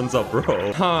know something's up,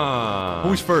 bro. Huh.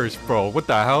 Who's first, bro? What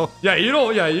the hell? Yeah, you know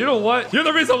what? You're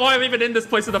the reason why I'm even in this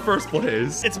place in the first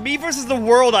place. It's me versus the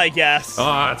world, I guess.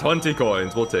 20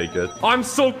 coins. We'll take it. I'm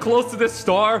so close to this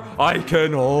star, I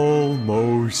can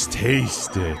almost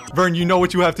taste it. Vern, you know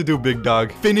what you have to do, big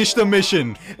dog. Finish the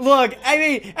mission. Look, I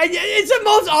mean, it's the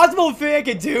most optimal thing I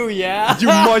can do, yeah? You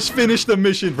must finish the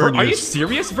mission, Vern. Are you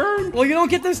serious, Vern? Well, you don't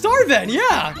get the star then,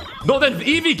 yeah. No, then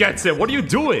Evie gets it. What are you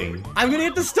doing? I'm gonna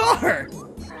get the star.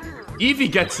 Evie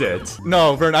gets it.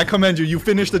 No, Vern, I commend you. You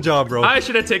finished the job, bro. I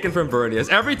should have taken from Vernius.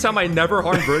 Every time I never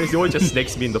harm Vernius, he always just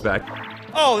snakes me in the back.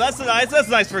 Oh, that's a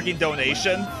nice freaking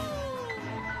donation.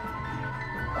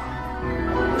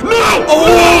 No!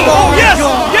 Oh, yes!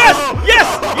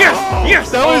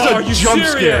 That was Oh, are a you jump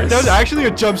scare. serious? That was actually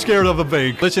a jump scare of the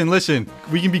bank. Listen.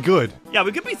 We can be good. Yeah,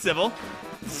 we could be civil.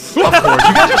 Of course.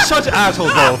 You guys are such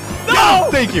assholes, bro. No!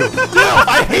 Thank you. No,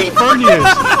 I hate Vernius.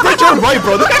 We're You're right,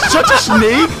 bro. This guy's such a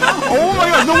snake. Oh my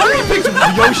god. No wonder he picked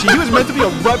Yoshi. He was meant to be a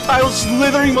reptile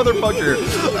slithering motherfucker.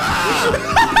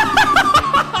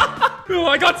 Oh,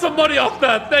 I got some money off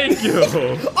that. Thank you.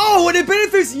 Oh, when it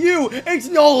benefits you, it's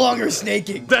no longer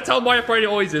snaking. That's how Mario Party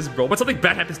always is, bro. When something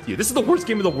bad happens to you, this is the worst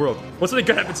game in the world. When something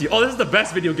good happens to you, oh, this is the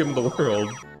best video game in the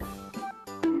world.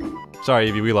 Sorry,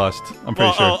 Evie, we lost. I'm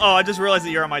pretty sure. Oh, I just realized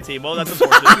that you're on my team. Well, that's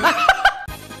unfortunate.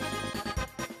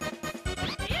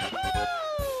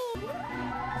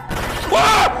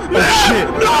 Oh shit!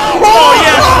 No! Oh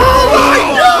yes! Oh my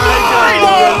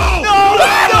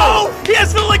god! No! He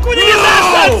has to liquidate his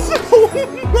assets!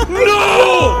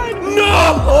 No! No!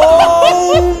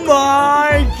 Oh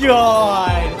my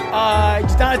god!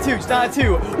 Just down to two, just down to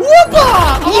two.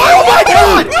 Whoopa! Oh my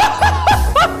god!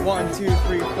 1, 2,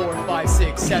 3, 4, 5,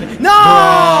 6, 7. No!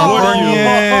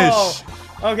 Yes!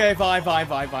 Okay, fine.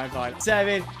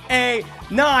 7, 8,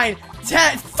 9,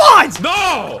 10. Fine!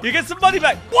 No! You get some money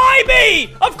back. Why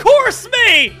me? Of course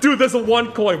me! Dude, there's a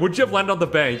 1 coin. Would you have landed on the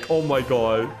bank? Oh my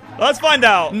god. Let's find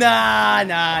out. Nah.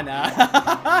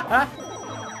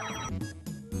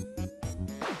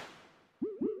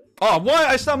 Oh, what?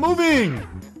 I stopped moving!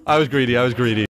 I was greedy.